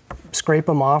just scrape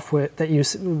them off with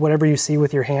whatever you see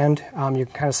with your hand. You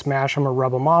can kind of smash them or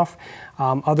rub them off.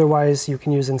 Otherwise, you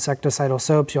can use insecticidal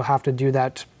soaps. You'll have to do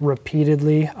that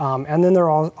repeatedly. And then there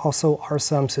also are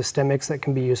some systemics that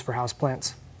can be used for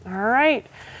houseplants. All right.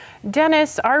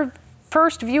 Dennis, our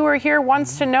first viewer here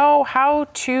wants to know how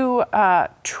to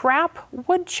trap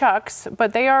woodchucks,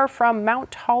 but they are from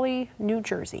Mount Holly, New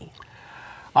Jersey.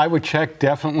 I would check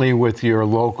definitely with your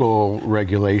local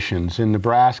regulations. In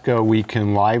Nebraska, we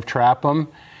can live trap them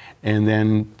and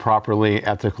then properly,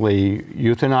 ethically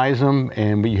euthanize them.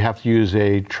 But you have to use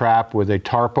a trap with a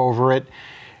tarp over it,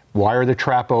 wire the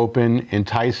trap open,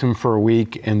 entice them for a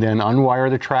week, and then unwire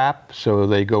the trap so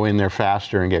they go in there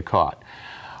faster and get caught.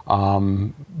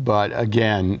 But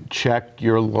again, check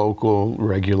your local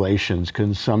regulations, because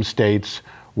in some states,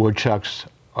 woodchucks,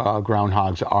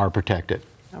 groundhogs are protected.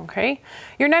 Okay.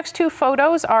 Your next two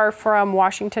photos are from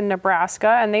Washington, Nebraska,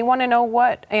 and they want to know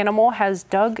what animal has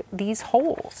dug these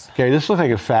holes. Okay, this looks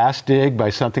like a fast dig by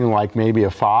something like maybe a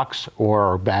fox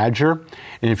or a badger.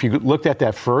 And if you looked at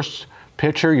that first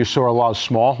picture, you saw a lot of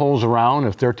small holes around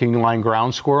of 13-line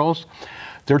ground squirrels.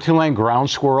 13-line ground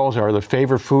squirrels are the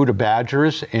favorite food of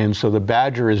badgers, and so the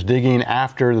badger is digging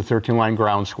after the 13-line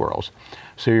ground squirrels.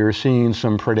 So you're seeing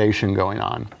some predation going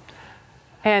on.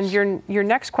 And your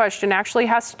next question actually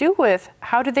has to do with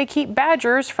how do they keep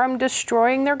badgers from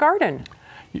destroying their garden?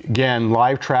 Again,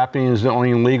 live trapping is the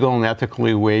only legal and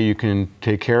ethical way you can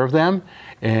take care of them.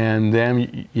 And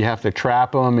then you have to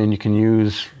trap them, and you can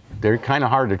use, they're kind of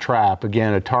hard to trap.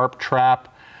 Again, a tarp trap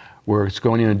where it's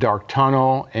going in a dark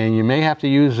tunnel, and you may have to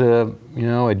use a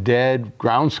dead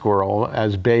ground squirrel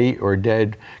as bait or a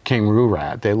dead kangaroo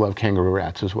rat. They love kangaroo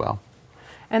rats as well.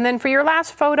 And then for your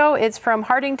last photo, it's from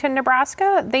Hardington,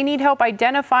 Nebraska. They need help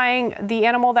identifying the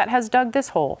animal that has dug this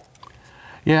hole.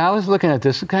 Yeah, I was looking at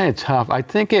this. It's kind of tough. I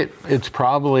think it's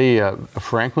probably a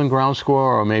Franklin ground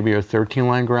squirrel or maybe a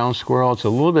 13-line ground squirrel. It's a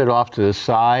little bit off to the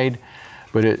side,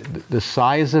 but the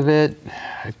size of it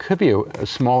could be a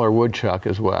smaller woodchuck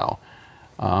as well.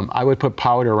 I would put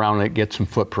powder around it, get some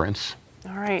footprints.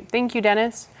 All right, thank you,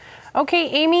 Dennis. Okay,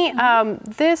 Amy,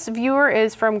 this viewer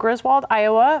is from Griswold,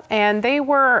 Iowa, and they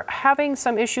were having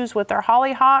some issues with their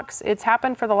hollyhocks. It's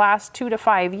happened for the last 2 to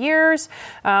 5 years.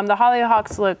 The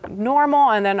hollyhocks look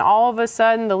normal, and then all of a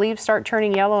sudden the leaves start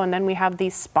turning yellow, and then we have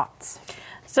these spots.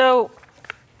 So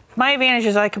my advantage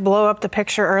is I could blow up the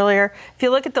picture earlier. If you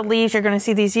look at the leaves, you're going to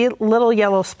see these little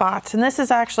yellow spots, and this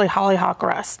is actually hollyhock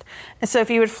rust. And so if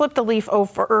you would flip the leaf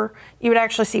over, you would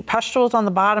actually see pustules on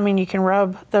the bottom, and you can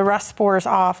rub the rust spores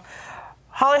off.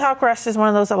 Hollyhock rust is one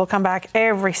of those that will come back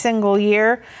every single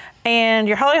year, and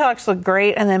your hollyhocks look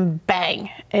great, and then bang,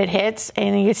 it hits,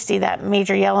 and you see that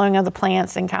major yellowing of the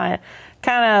plants, and kind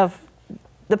of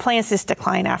the plants just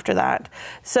decline after that.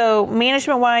 So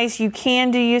management-wise, you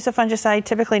can use a fungicide,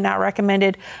 typically not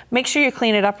recommended. Make sure you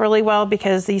clean it up really well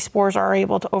because these spores are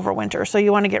able to overwinter. So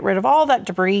you want to get rid of all that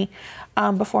debris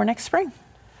before next spring.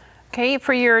 Okay,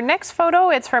 for your next photo,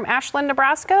 it's from Ashland,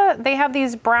 Nebraska. They have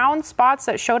these brown spots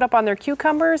that showed up on their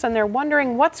cucumbers, and they're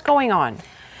wondering what's going on.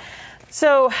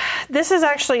 So this is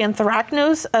actually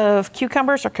anthracnose of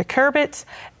cucumbers or cucurbits.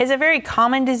 It's a very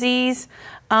common disease.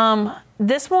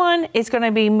 This one is going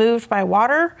to be moved by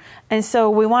water, and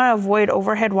so we want to avoid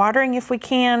overhead watering if we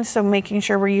can, so making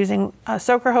sure we're using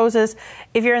soaker hoses.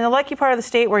 If you're in the lucky part of the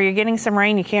state where you're getting some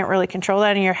rain, you can't really control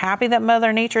that, and you're happy that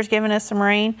Mother Nature's giving us some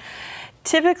rain.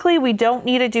 Typically, we don't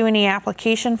need to do any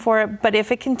application for it, but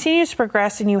if it continues to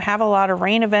progress and you have a lot of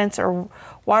rain events or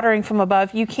watering from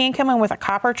above, you can come in with a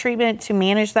copper treatment to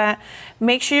manage that.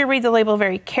 Make sure you read the label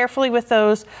very carefully with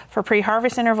those for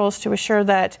pre-harvest intervals to assure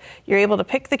that you're able to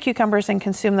pick the cucumbers and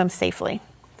consume them safely.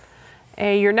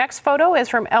 Your next photo is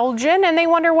from Elgin, and they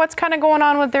wonder what's kind of going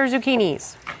on with their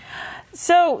zucchinis.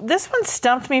 So this one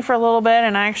stumped me for a little bit,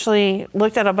 and I actually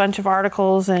looked at a bunch of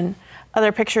articles and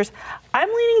other pictures. I'm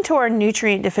leaning toward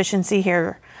nutrient deficiency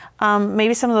here.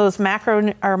 Maybe some of those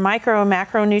macro or micro and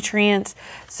macro nutrients.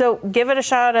 So give it a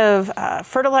shot of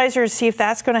fertilizer to see if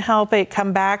that's going to help it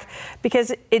come back,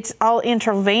 because it's all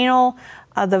intraveinal.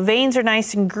 The veins are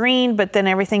nice and green, but then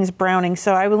everything's browning.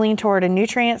 So I would lean toward a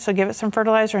nutrient. So give it some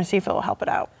fertilizer and see if it will help it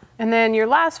out. And then your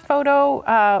last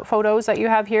photos that you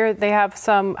have here, they have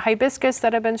some hibiscus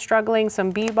that have been struggling,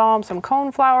 some bee balm, some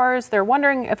cone flowers. They're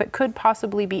wondering if it could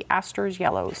possibly be Astor's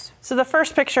yellows. So the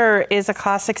first picture is a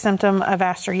classic symptom of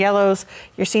Astor yellows.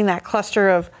 You're seeing that cluster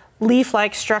of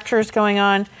leaf-like structures going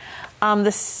on.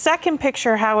 The second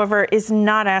picture, however, is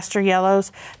not Astor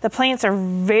yellows. The plants are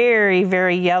very,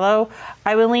 very yellow.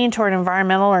 I would lean toward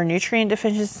environmental or nutrient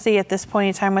deficiency at this point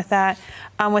in time with that.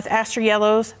 With Astor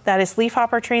yellows, that is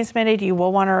leafhopper transmitted. You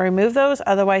will want to remove those.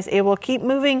 Otherwise, it will keep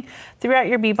moving throughout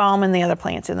your bee balm and the other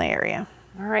plants in the area.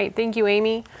 All right. Thank you,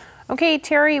 Amy. Okay,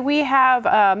 Terry, we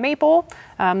have maple.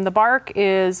 The bark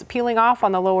is peeling off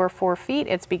on the lower 4 feet.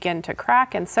 It's begun to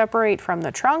crack and separate from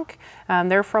the trunk.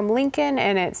 They're from Lincoln,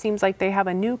 and it seems like they have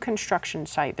a new construction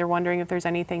site. They're wondering if there's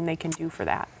anything they can do for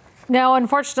that. No,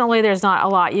 unfortunately, there's not a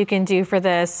lot you can do for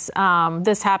this.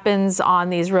 This happens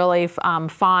on these really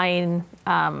fine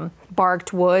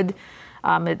barked wood.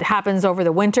 It happens over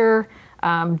the winter.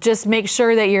 Just make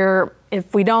sure that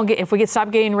if we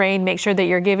stop getting rain, make sure that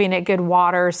you're giving it good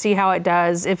water, see how it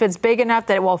does. If it's big enough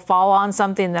that it will fall on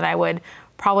something, then I would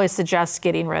probably suggest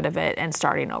getting rid of it and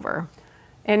starting over.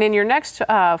 And in your next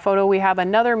photo, we have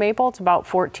another maple. It's about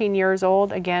 14 years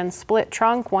old. Again, split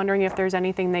trunk, wondering if there's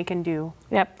anything they can do.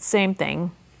 Yep, same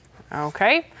thing.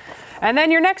 Okay. And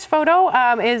then your next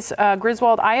photo is a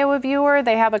Griswold, Iowa viewer.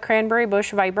 They have a cranberry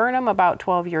bush viburnum about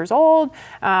 12 years old.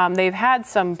 They've had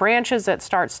some branches that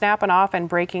start snapping off and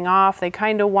breaking off. They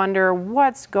kind of wonder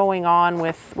what's going on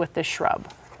with this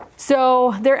shrub.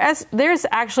 So there's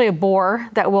actually a borer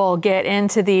that will get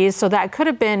into these, so that could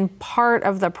have been part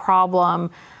of the problem.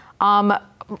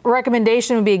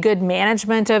 Recommendation would be good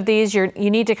management of these. You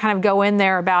need to kind of go in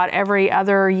there about every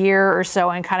other year or so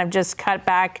and kind of just cut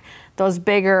back those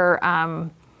bigger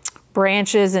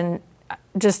branches and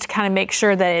just kind of make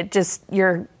sure that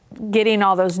you're getting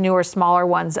all those newer, smaller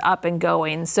ones up and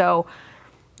going. So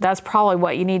that's probably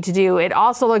what you need to do. It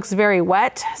also looks very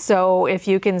wet, so if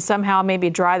you can somehow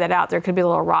maybe dry that out, there could be a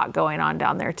little rot going on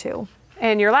down there too.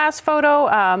 And your last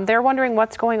photo, they're wondering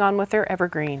what's going on with their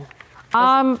evergreen.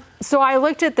 So I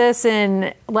looked at this,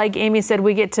 and like Amy said,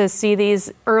 we get to see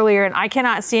these earlier, and I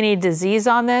cannot see any disease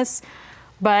on this.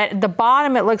 But at the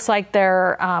bottom, it looks like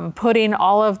they're putting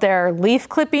all of their leaf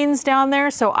clippings down there.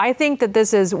 So I think that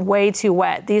this is way too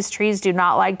wet. These trees do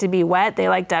not like to be wet. They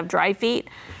like to have dry feet.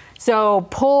 So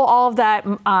pull all of that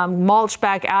mulch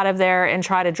back out of there and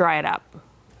try to dry it up.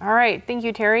 All right. Thank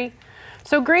you, Terry.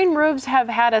 So green roofs have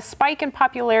had a spike in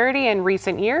popularity in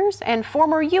recent years, and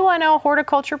former UNL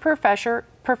horticulture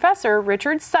Professor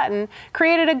Richard Sutton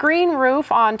created a green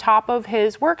roof on top of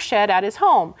his work shed at his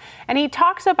home. And he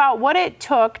talks about what it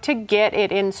took to get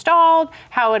it installed,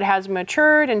 how it has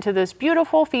matured into this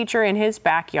beautiful feature in his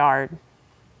backyard.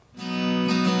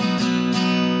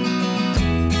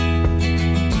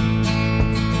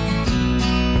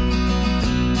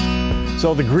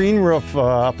 So the green roof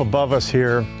up above us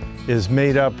here is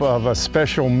made up of a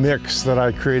special mix that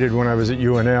I created when I was at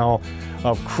UNL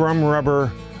of crumb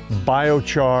rubber,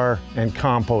 biochar, and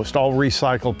compost, all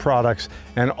recycled products,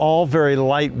 and all very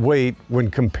lightweight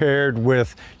when compared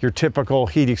with your typical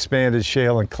heat expanded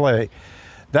shale and clay.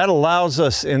 That allows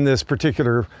us in this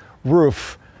particular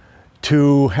roof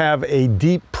to have a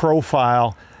deep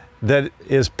profile that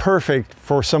is perfect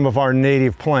for some of our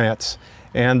native plants.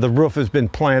 And the roof has been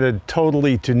planted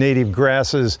totally to native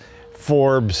grasses,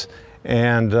 forbs,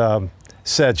 and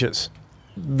sedges.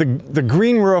 The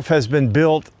green roof has been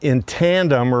built in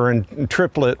tandem or in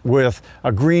triplet with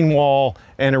a green wall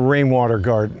and a rainwater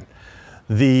garden.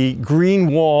 The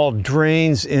green wall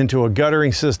drains into a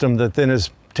guttering system that then is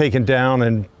taken down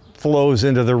and flows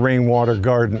into the rainwater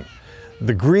garden.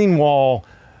 The green wall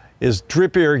is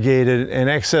drip irrigated, and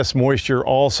excess moisture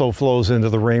also flows into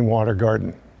the rainwater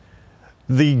garden.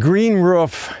 The green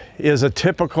roof is a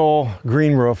typical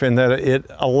green roof in that it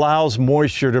allows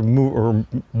moisture to move, or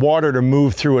water to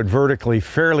move through it vertically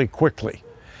fairly quickly.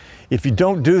 If you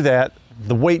don't do that,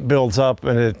 the weight builds up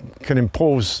and it can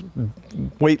impose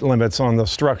weight limits on the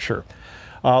structure.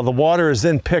 The water is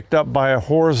then picked up by a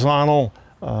horizontal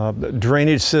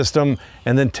drainage system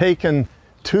and then taken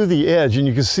to the edge, and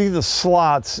you can see the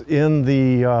slots in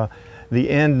the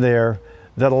end there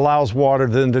that allows water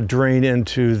then to drain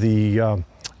into the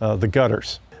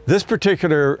gutters. This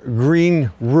particular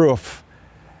green roof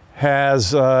has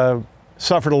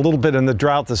suffered a little bit in the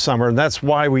drought this summer, and that's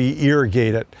why we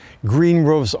irrigate it. Green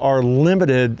roofs are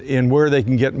limited in where they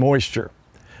can get moisture.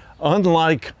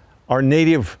 Unlike our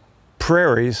native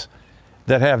prairies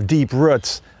that have deep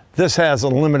roots, this has a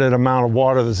limited amount of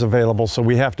water that's available, so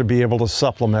we have to be able to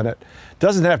supplement it. It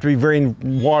doesn't have to be very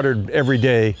watered every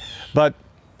day, but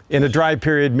in a dry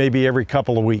period, maybe every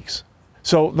couple of weeks.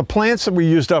 So the plants that we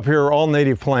used up here are all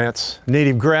native plants,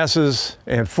 native grasses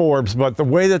and forbs, but the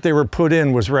way that they were put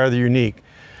in was rather unique.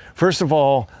 First of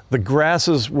all, the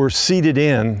grasses were seeded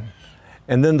in,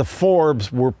 and then the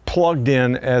forbs were plugged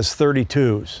in as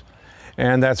 32s.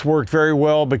 And that's worked very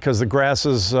well because the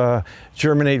grasses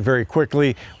germinate very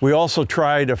quickly. We also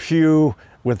tried a few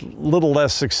with little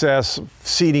less success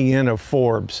seeding in of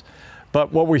forbs.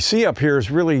 But what we see up here is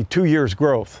really 2 years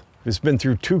growth. It's been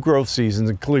through 2 growth seasons,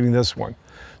 including this one.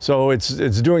 So it's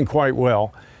doing quite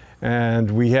well. And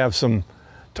we have some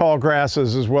tall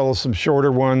grasses as well as some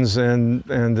shorter ones, and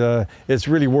it's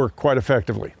really worked quite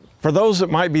effectively. For those that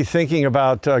might be thinking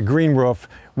about green roof,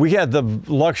 we had the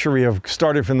luxury of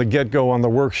starting from the get-go on the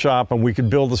workshop, and we could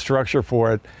build the structure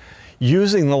for it.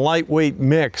 Using the lightweight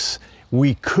mix,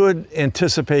 we could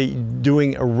anticipate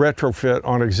doing a retrofit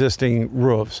on existing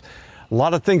roofs. A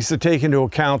lot of things to take into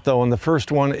account though, and the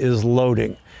first one is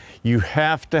loading. You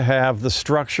have to have the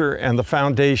structure and the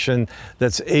foundation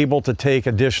that's able to take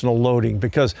additional loading,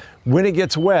 because when it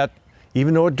gets wet,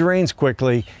 even though it drains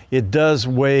quickly, it does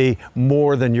weigh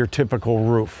more than your typical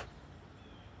roof.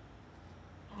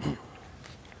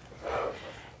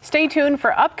 Stay tuned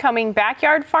for upcoming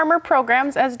Backyard Farmer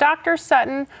programs, as Dr.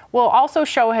 Sutton will also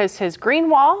show us his green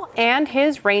wall and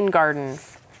his rain garden.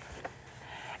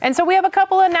 And so we have a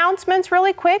couple announcements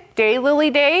really quick.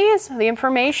 Daylily Days, the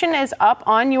information is up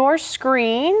on your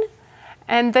screen.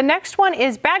 And the next one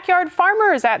is Backyard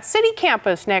Farmers at City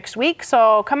Campus next week.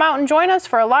 So come out and join us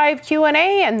for a live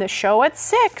Q&A and the show at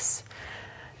 6.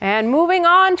 And moving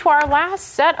on to our last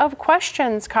set of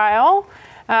questions, Kyle.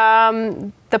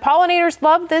 The pollinators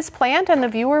love this plant, and the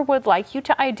viewer would like you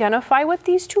to identify what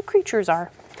these 2 creatures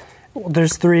are. Well,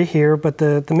 there's 3 here, but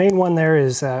the main one there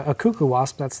is a cuckoo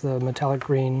wasp. That's the metallic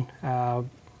green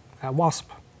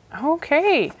wasp.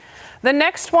 Okay. The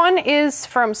next one is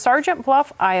from Sergeant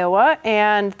Bluff, Iowa,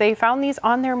 and they found these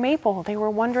on their maple. They were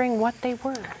wondering what they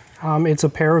were. It's a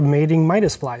pair of mating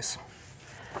Midas flies.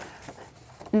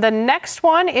 The next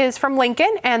one is from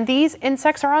Lincoln, and these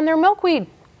insects are on their milkweed.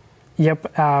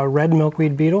 Yep, red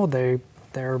milkweed beetle.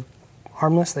 They're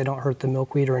harmless. They don't hurt the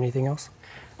milkweed or anything else.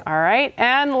 All right,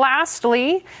 and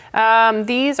lastly,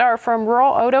 these are from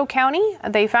rural Otoe County.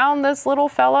 They found this little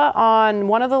fella on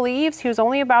one of the leaves. He was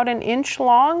only about an inch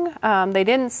long. They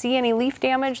didn't see any leaf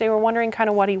damage. They were wondering kind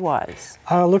of what he was.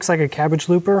 Looks like a cabbage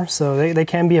looper, so they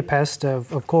can be a pest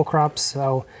of coal crops.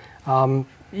 So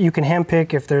you can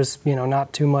handpick if there's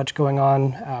not too much going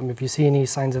on. If you see any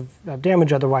signs of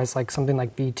damage, otherwise, like something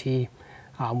like BT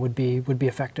would be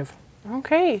effective.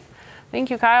 Okay. Thank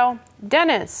you, Kyle.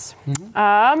 Dennis,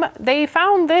 they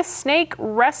found this snake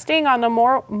resting on the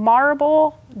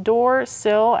marble door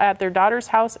sill at their daughter's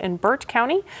house in Burt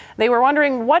County. They were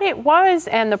wondering what it was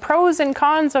and the pros and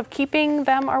cons of keeping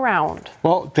them around.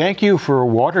 Well, thank you for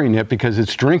watering it because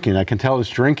it's drinking. I can tell it's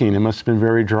drinking. It must have been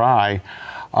very dry.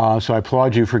 So I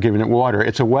applaud you for giving it water.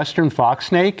 It's a western fox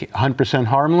snake, 100%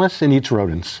 harmless, and eats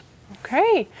rodents.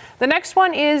 Okay. The next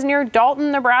one is near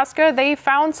Dalton, Nebraska. They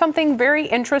found something very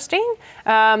interesting.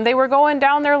 They were going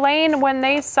down their lane when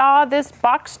they saw this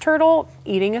box turtle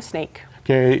eating a snake.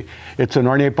 Okay, it's an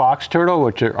ornate box turtle,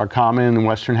 which are common in the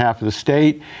western half of the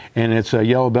state, and it's a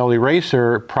yellow-bellied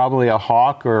racer. Probably a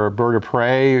hawk or a bird of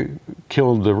prey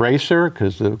killed the racer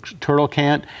because the turtle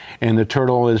can't, and the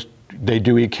turtle they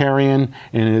do eat carrion,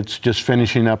 and it's just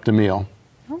finishing up the meal.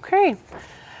 Okay.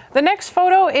 The next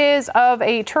photo is of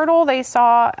a turtle they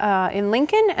saw in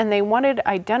Lincoln, and they wanted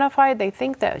identified. They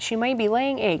think that she may be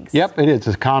laying eggs. Yep, it is.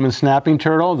 It's a common snapping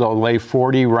turtle. They'll lay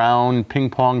 40 round ping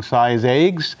pong size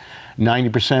eggs.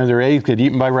 90% of their eggs get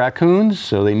eaten by raccoons,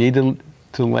 so they need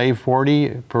to lay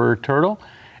 40 per turtle.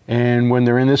 And when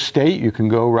they're in this state, you can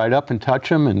go right up and touch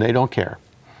them, and they don't care.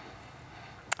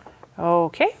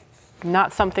 Okay.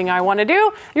 Not something I want to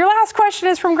do. Your last question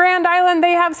is from Grand Island.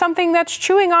 They have something that's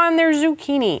chewing on their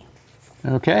zucchini.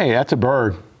 Okay, that's a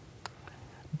bird.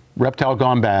 Reptile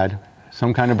gone bad.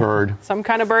 Some kind of bird. Some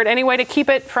kind of bird. Any way to keep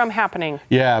it from happening?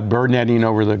 Yeah, bird netting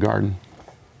over the garden.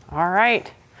 All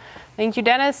right. Thank you,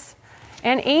 Dennis.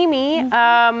 And Amy,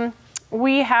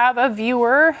 we have a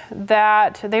viewer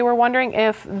that they were wondering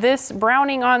if this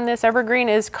browning on this evergreen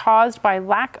is caused by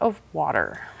lack of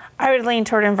water. I would lean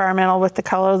toward environmental with the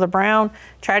color of the brown.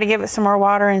 Try to give it some more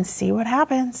water and see what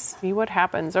happens. See what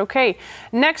happens. Okay.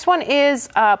 Next one is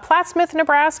Plattsmouth,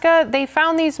 Nebraska. They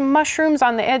found these mushrooms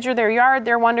on the edge of their yard.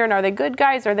 They're wondering, are they good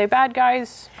guys? Are they bad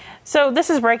guys? So this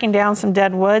is breaking down some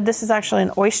dead wood. This is actually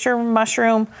an oyster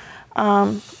mushroom.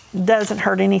 Doesn't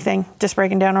hurt anything, just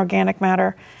breaking down organic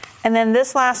matter. And then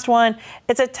this last one,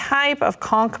 it's a type of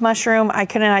conch mushroom. I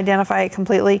couldn't identify it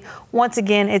completely. Once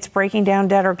again, it's breaking down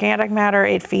dead organic matter.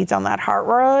 It feeds on that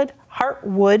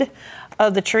heartwood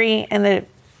of the tree, and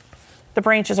the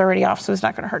branch is already off, so it's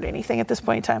not going to hurt anything at this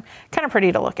point in time. Kind of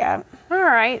pretty to look at. All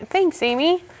right. Thanks,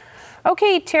 Amy.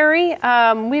 Okay, Terry,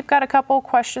 we've got a couple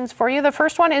questions for you. The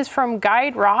first one is from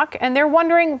Guide Rock, and they're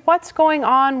wondering what's going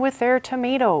on with their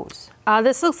tomatoes.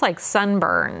 This looks like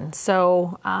sunburn.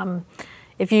 So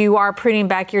if you are pruning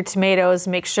back your tomatoes,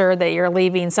 make sure that you're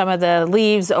leaving some of the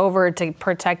leaves over to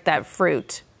protect that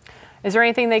fruit. Is there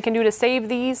anything they can do to save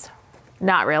these?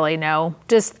 Not really, no.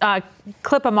 Just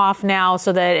clip them off now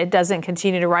so that it doesn't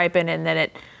continue to ripen, and then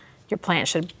your plant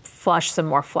should flush some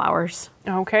more flowers.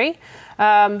 Okay.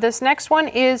 This next one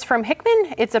is from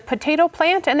Hickman. It's a potato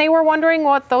plant, and they were wondering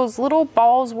what those little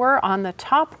balls were on the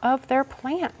top of their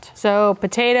plant. So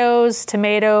potatoes,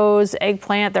 tomatoes,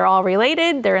 eggplant, they're all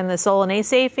related. They're in the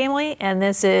Solanaceae family, and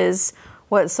this is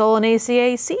what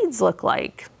Solanaceae seeds look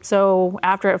like. So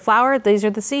after it flowered, these are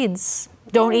the seeds.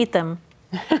 Don't eat them.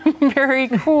 Very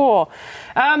cool.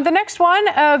 The next one,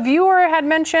 a viewer had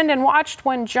mentioned and watched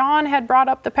when John had brought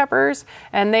up the peppers,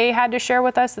 and they had to share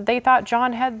with us that they thought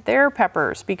John had their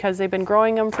peppers because they've been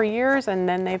growing them for years, and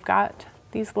then they've got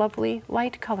these lovely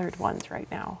light colored ones right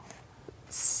now.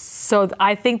 So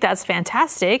I think that's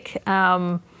fantastic.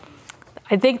 I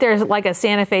think there's like a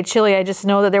Santa Fe chili. I just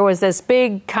know that there was this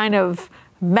big kind of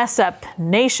mess up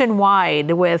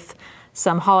nationwide with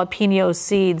some jalapeno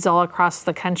seeds all across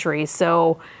the country.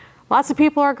 So lots of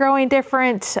people are growing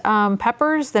different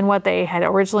peppers than what they had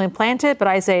originally planted, but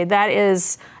I say that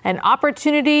is an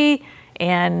opportunity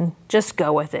and just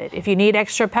go with it. If you need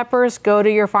extra peppers, go to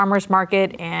your farmer's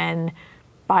market and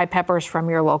buy peppers from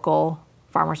your local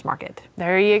farmer's market.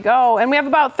 There you go. And we have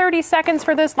about 30 seconds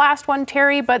for this last one,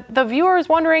 Terry, but the viewer is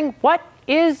wondering, what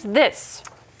is this?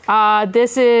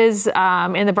 This is in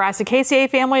the Brassicaceae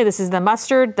family. This is the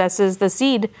mustard. This is the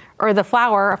seed or the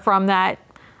flower from that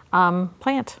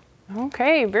plant.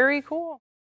 Okay, very cool.